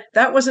 So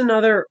that was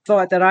another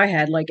thought that I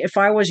had. Like if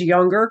I was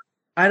younger,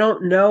 I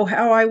don't know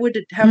how I would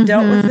have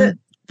dealt with it.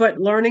 But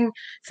learning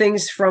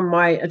things from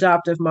my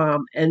adoptive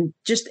mom and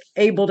just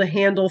able to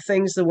handle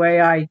things the way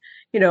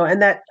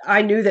and that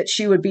I knew that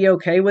she would be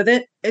okay with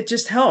it. It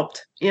just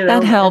helped,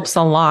 That helps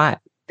a lot.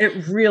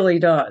 It really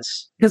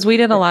does. Because we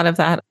did a lot of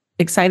that,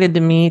 excited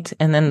to meet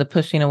and then the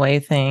pushing away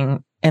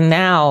thing. And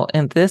now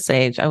at this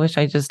age, I wish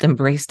I just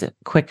embraced it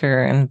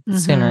quicker and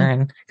sooner.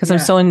 And because I'm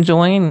so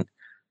enjoying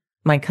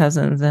my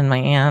cousins and my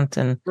aunt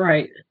and,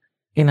 right.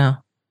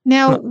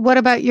 Now, what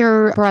about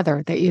your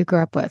brother that you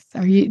grew up with?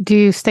 Do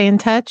you stay in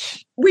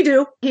touch? We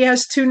do. He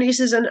has 2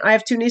 nieces and I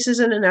have 2 nieces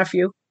and a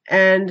nephew.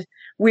 And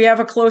we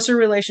have a closer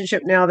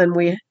relationship now than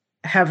we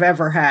have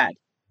ever had.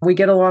 We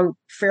get along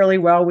fairly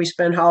well. We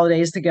spend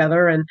holidays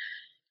together. And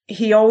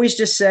he always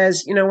just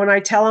says, when I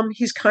tell him,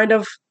 he's kind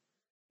of,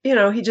 he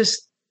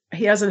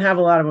doesn't have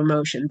a lot of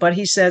emotion. But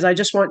he says, I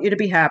just want you to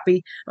be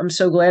happy. I'm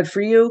so glad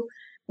for you.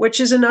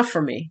 Which is enough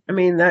for me. I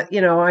mean, that,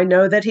 I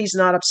know that he's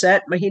not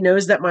upset, but he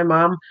knows that my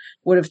mom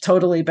would have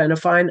totally been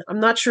fine. I'm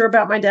not sure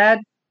about my dad.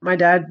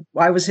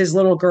 I was his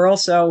little girl,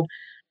 so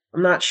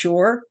I'm not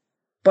sure.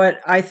 But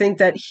I think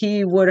that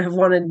he would have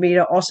wanted me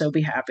to also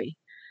be happy.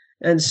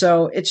 And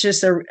so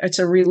it's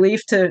a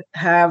relief to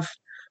have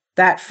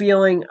that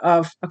feeling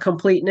of a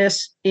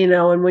completeness,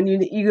 and when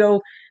you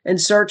go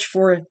and search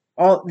for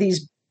all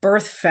these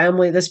birth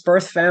family,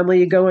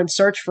 you go and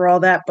search for all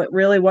that, but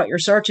really what you're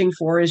searching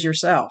for is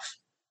yourself.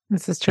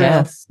 This is true.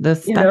 Yes,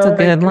 that's a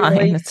good line.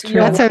 Really it's true.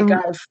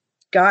 I've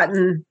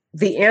gotten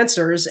the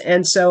answers.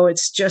 And so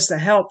it's just a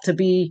help to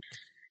be,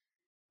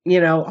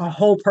 a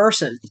whole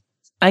person.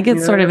 I get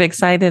sort of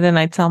excited and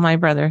I tell my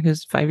brother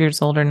who's 5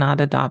 years older,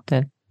 not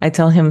adopted. I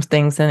tell him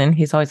things and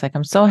he's always like,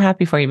 I'm so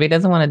happy for you, but he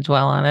doesn't want to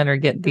dwell on it or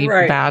get deep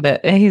about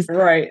it. And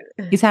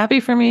he's happy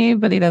for me,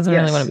 but he doesn't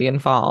really want to be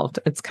involved.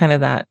 It's kind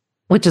of that,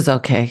 which is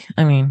okay.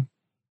 I mean,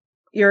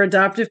 your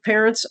adoptive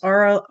parents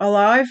are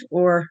alive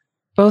or?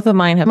 Both of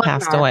mine have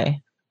passed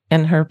away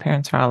and her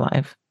parents are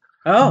alive.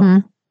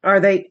 Oh,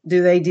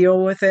 do they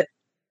deal with it?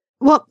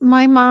 Well,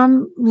 my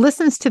mom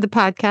listens to the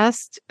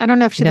podcast. I don't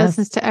know if she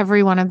listens to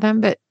every one of them,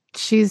 but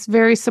she's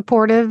very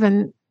supportive.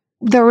 And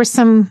there were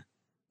some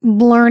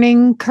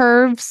learning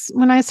curves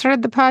when I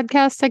started the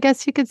podcast, I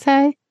guess you could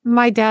say.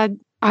 my dad,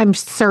 I'm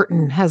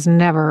certain, has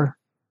never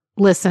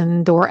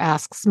listened or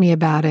asks me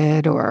about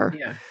it or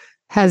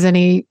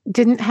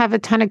didn't have a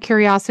ton of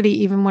curiosity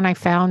even when I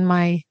found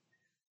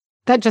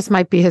that just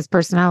might be his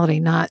personality,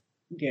 not,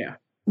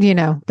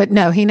 but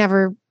no, he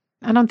never,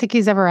 I don't think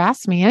he's ever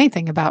asked me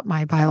anything about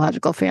my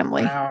biological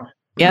family. Wow.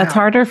 Yeah, it's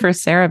harder for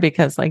Sarah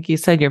because, like you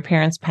said, your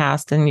parents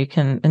passed and you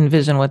can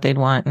envision what they'd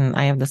want. And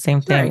I have the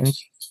same thing. Right. And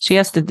she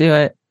has to do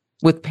it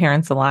with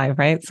parents alive,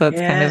 right? So it's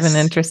kind of an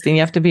interesting,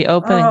 you have to be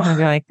open and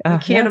be like, I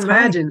can't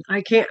imagine.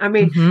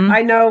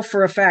 I know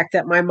for a fact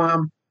that my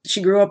mom,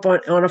 she grew up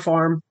on a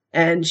farm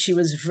and she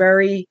was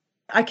very,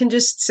 I can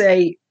just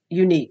say,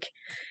 unique.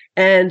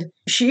 And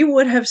she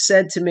would have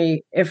said to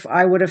me, if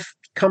I would have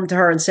come to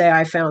her and say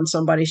I found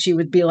somebody, she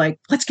would be like,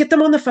 let's get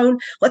them on the phone,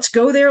 let's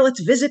go there,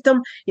 let's visit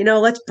them,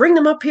 let's bring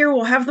them up here,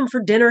 we'll have them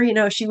for dinner.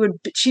 She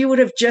would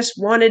have just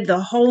wanted the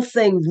whole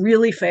thing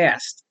really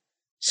fast.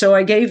 So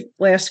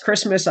last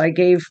Christmas I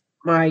gave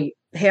my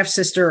half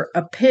sister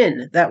a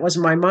pin that was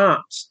my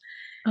mom's.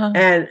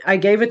 And I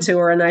gave it to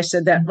her and I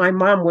said that my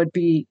mom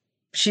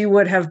she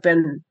would have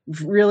been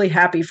really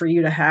happy for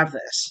you to have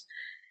this.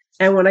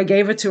 And when I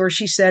gave it to her,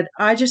 she said,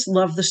 I just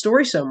love the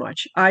story so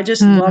much. I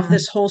just love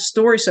this whole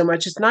story so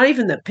much. It's not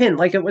even the pin,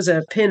 like it was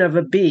a pin of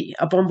a bee,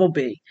 a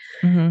bumblebee.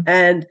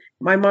 And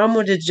my mom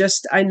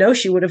I know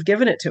she would have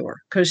given it to her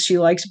because she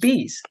likes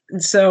bees.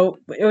 And so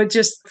it would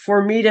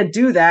for me to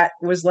do that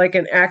was like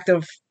an act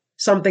of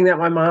something that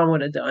my mom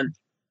would have done.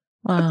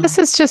 Wow. This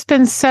has just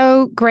been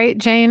so great,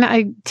 Jane.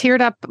 I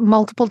teared up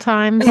multiple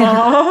times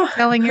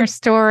telling your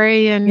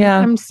story, and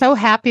I'm so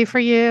happy for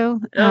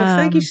you.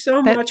 Thank you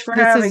so much for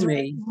having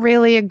me.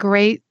 Really a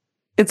great,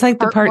 it's like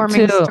the part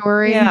 2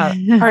 story. Yeah,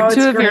 part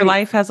 2 of your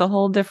life has a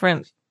whole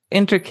different,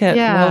 intricate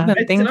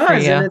woven thing for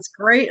you. And it's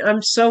great.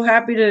 I'm so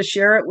happy to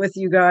share it with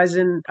you guys,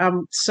 and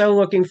I'm so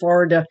looking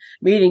forward to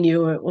meeting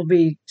you. It will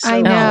be so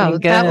I know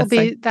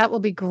that will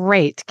be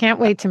great. Can't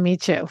wait to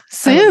meet you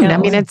soon. I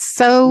mean, it's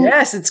so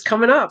it's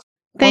coming up.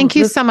 Thank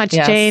you so much,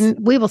 Jane.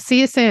 We will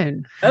see you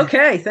soon.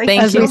 Okay. Thank you.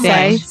 As we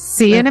say,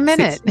 see you in a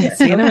minute.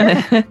 See you in a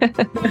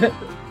minute.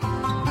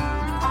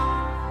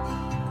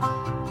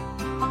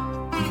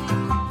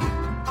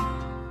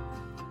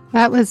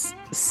 That was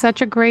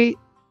such a great,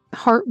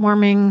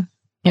 heartwarming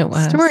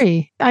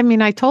story. I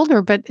mean, I told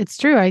her, but it's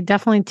true. I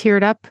definitely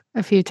teared up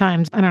a few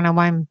times. I don't know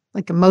why I'm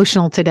like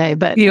emotional today,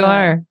 but you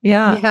are.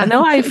 Yeah.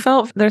 No, I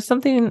felt there's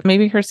something,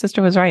 maybe her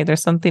sister was right.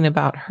 There's something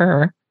about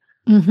her.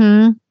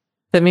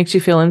 That makes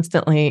you feel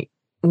instantly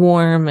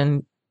warm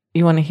and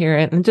you want to hear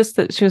it. And just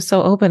that she was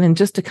so open and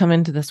just to come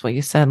into this, what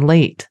you said,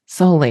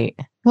 so late.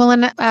 Well,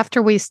 and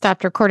after we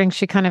stopped recording,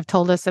 she kind of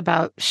told us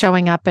about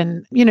showing up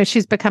and,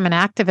 she's become an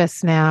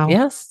activist now.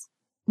 Yes.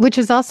 Which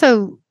is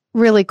also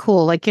really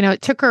cool. Like,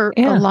 it took her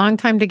a long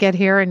time to get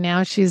here. And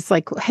now she's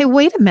like, hey,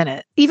 wait a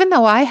minute. Even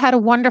though I had a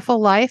wonderful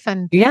life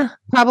and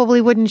probably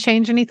wouldn't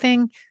change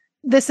anything,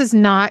 this is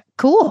not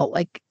cool.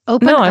 Like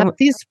open up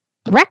these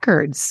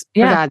records,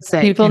 for God's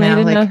sake. People need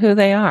to know who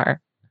they are.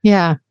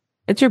 Yeah.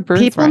 It's your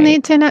birthright. People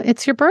need to know.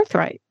 It's your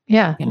birthright.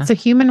 Yeah. It's a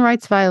human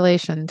rights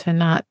violation to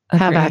not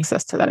have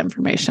access to that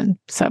information.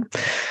 So,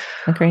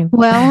 agreed.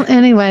 Well,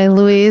 anyway,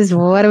 Louise,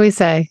 what do we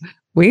say?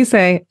 We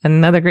say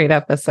another great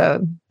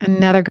episode.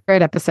 Another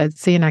great episode.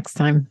 See you next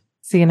time.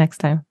 See you next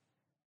time.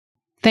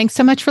 Thanks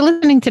so much for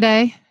listening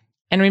today.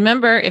 And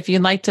remember, if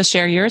you'd like to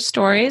share your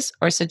stories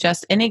or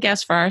suggest any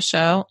guests for our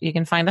show, you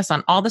can find us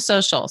on all the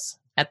socials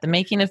at The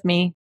Making of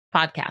Me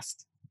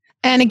podcast.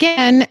 And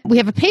again, we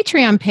have a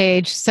Patreon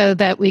page so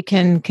that we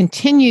can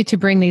continue to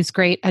bring these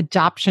great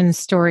adoption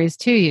stories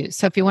to you.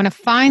 So if you want to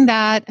find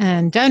that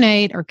and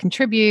donate or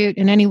contribute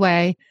in any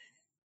way,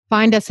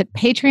 find us at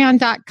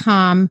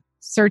patreon.com,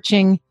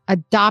 searching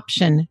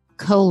adoption :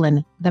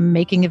 The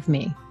Making of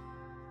Me.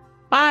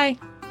 Bye.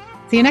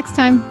 See you next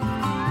time.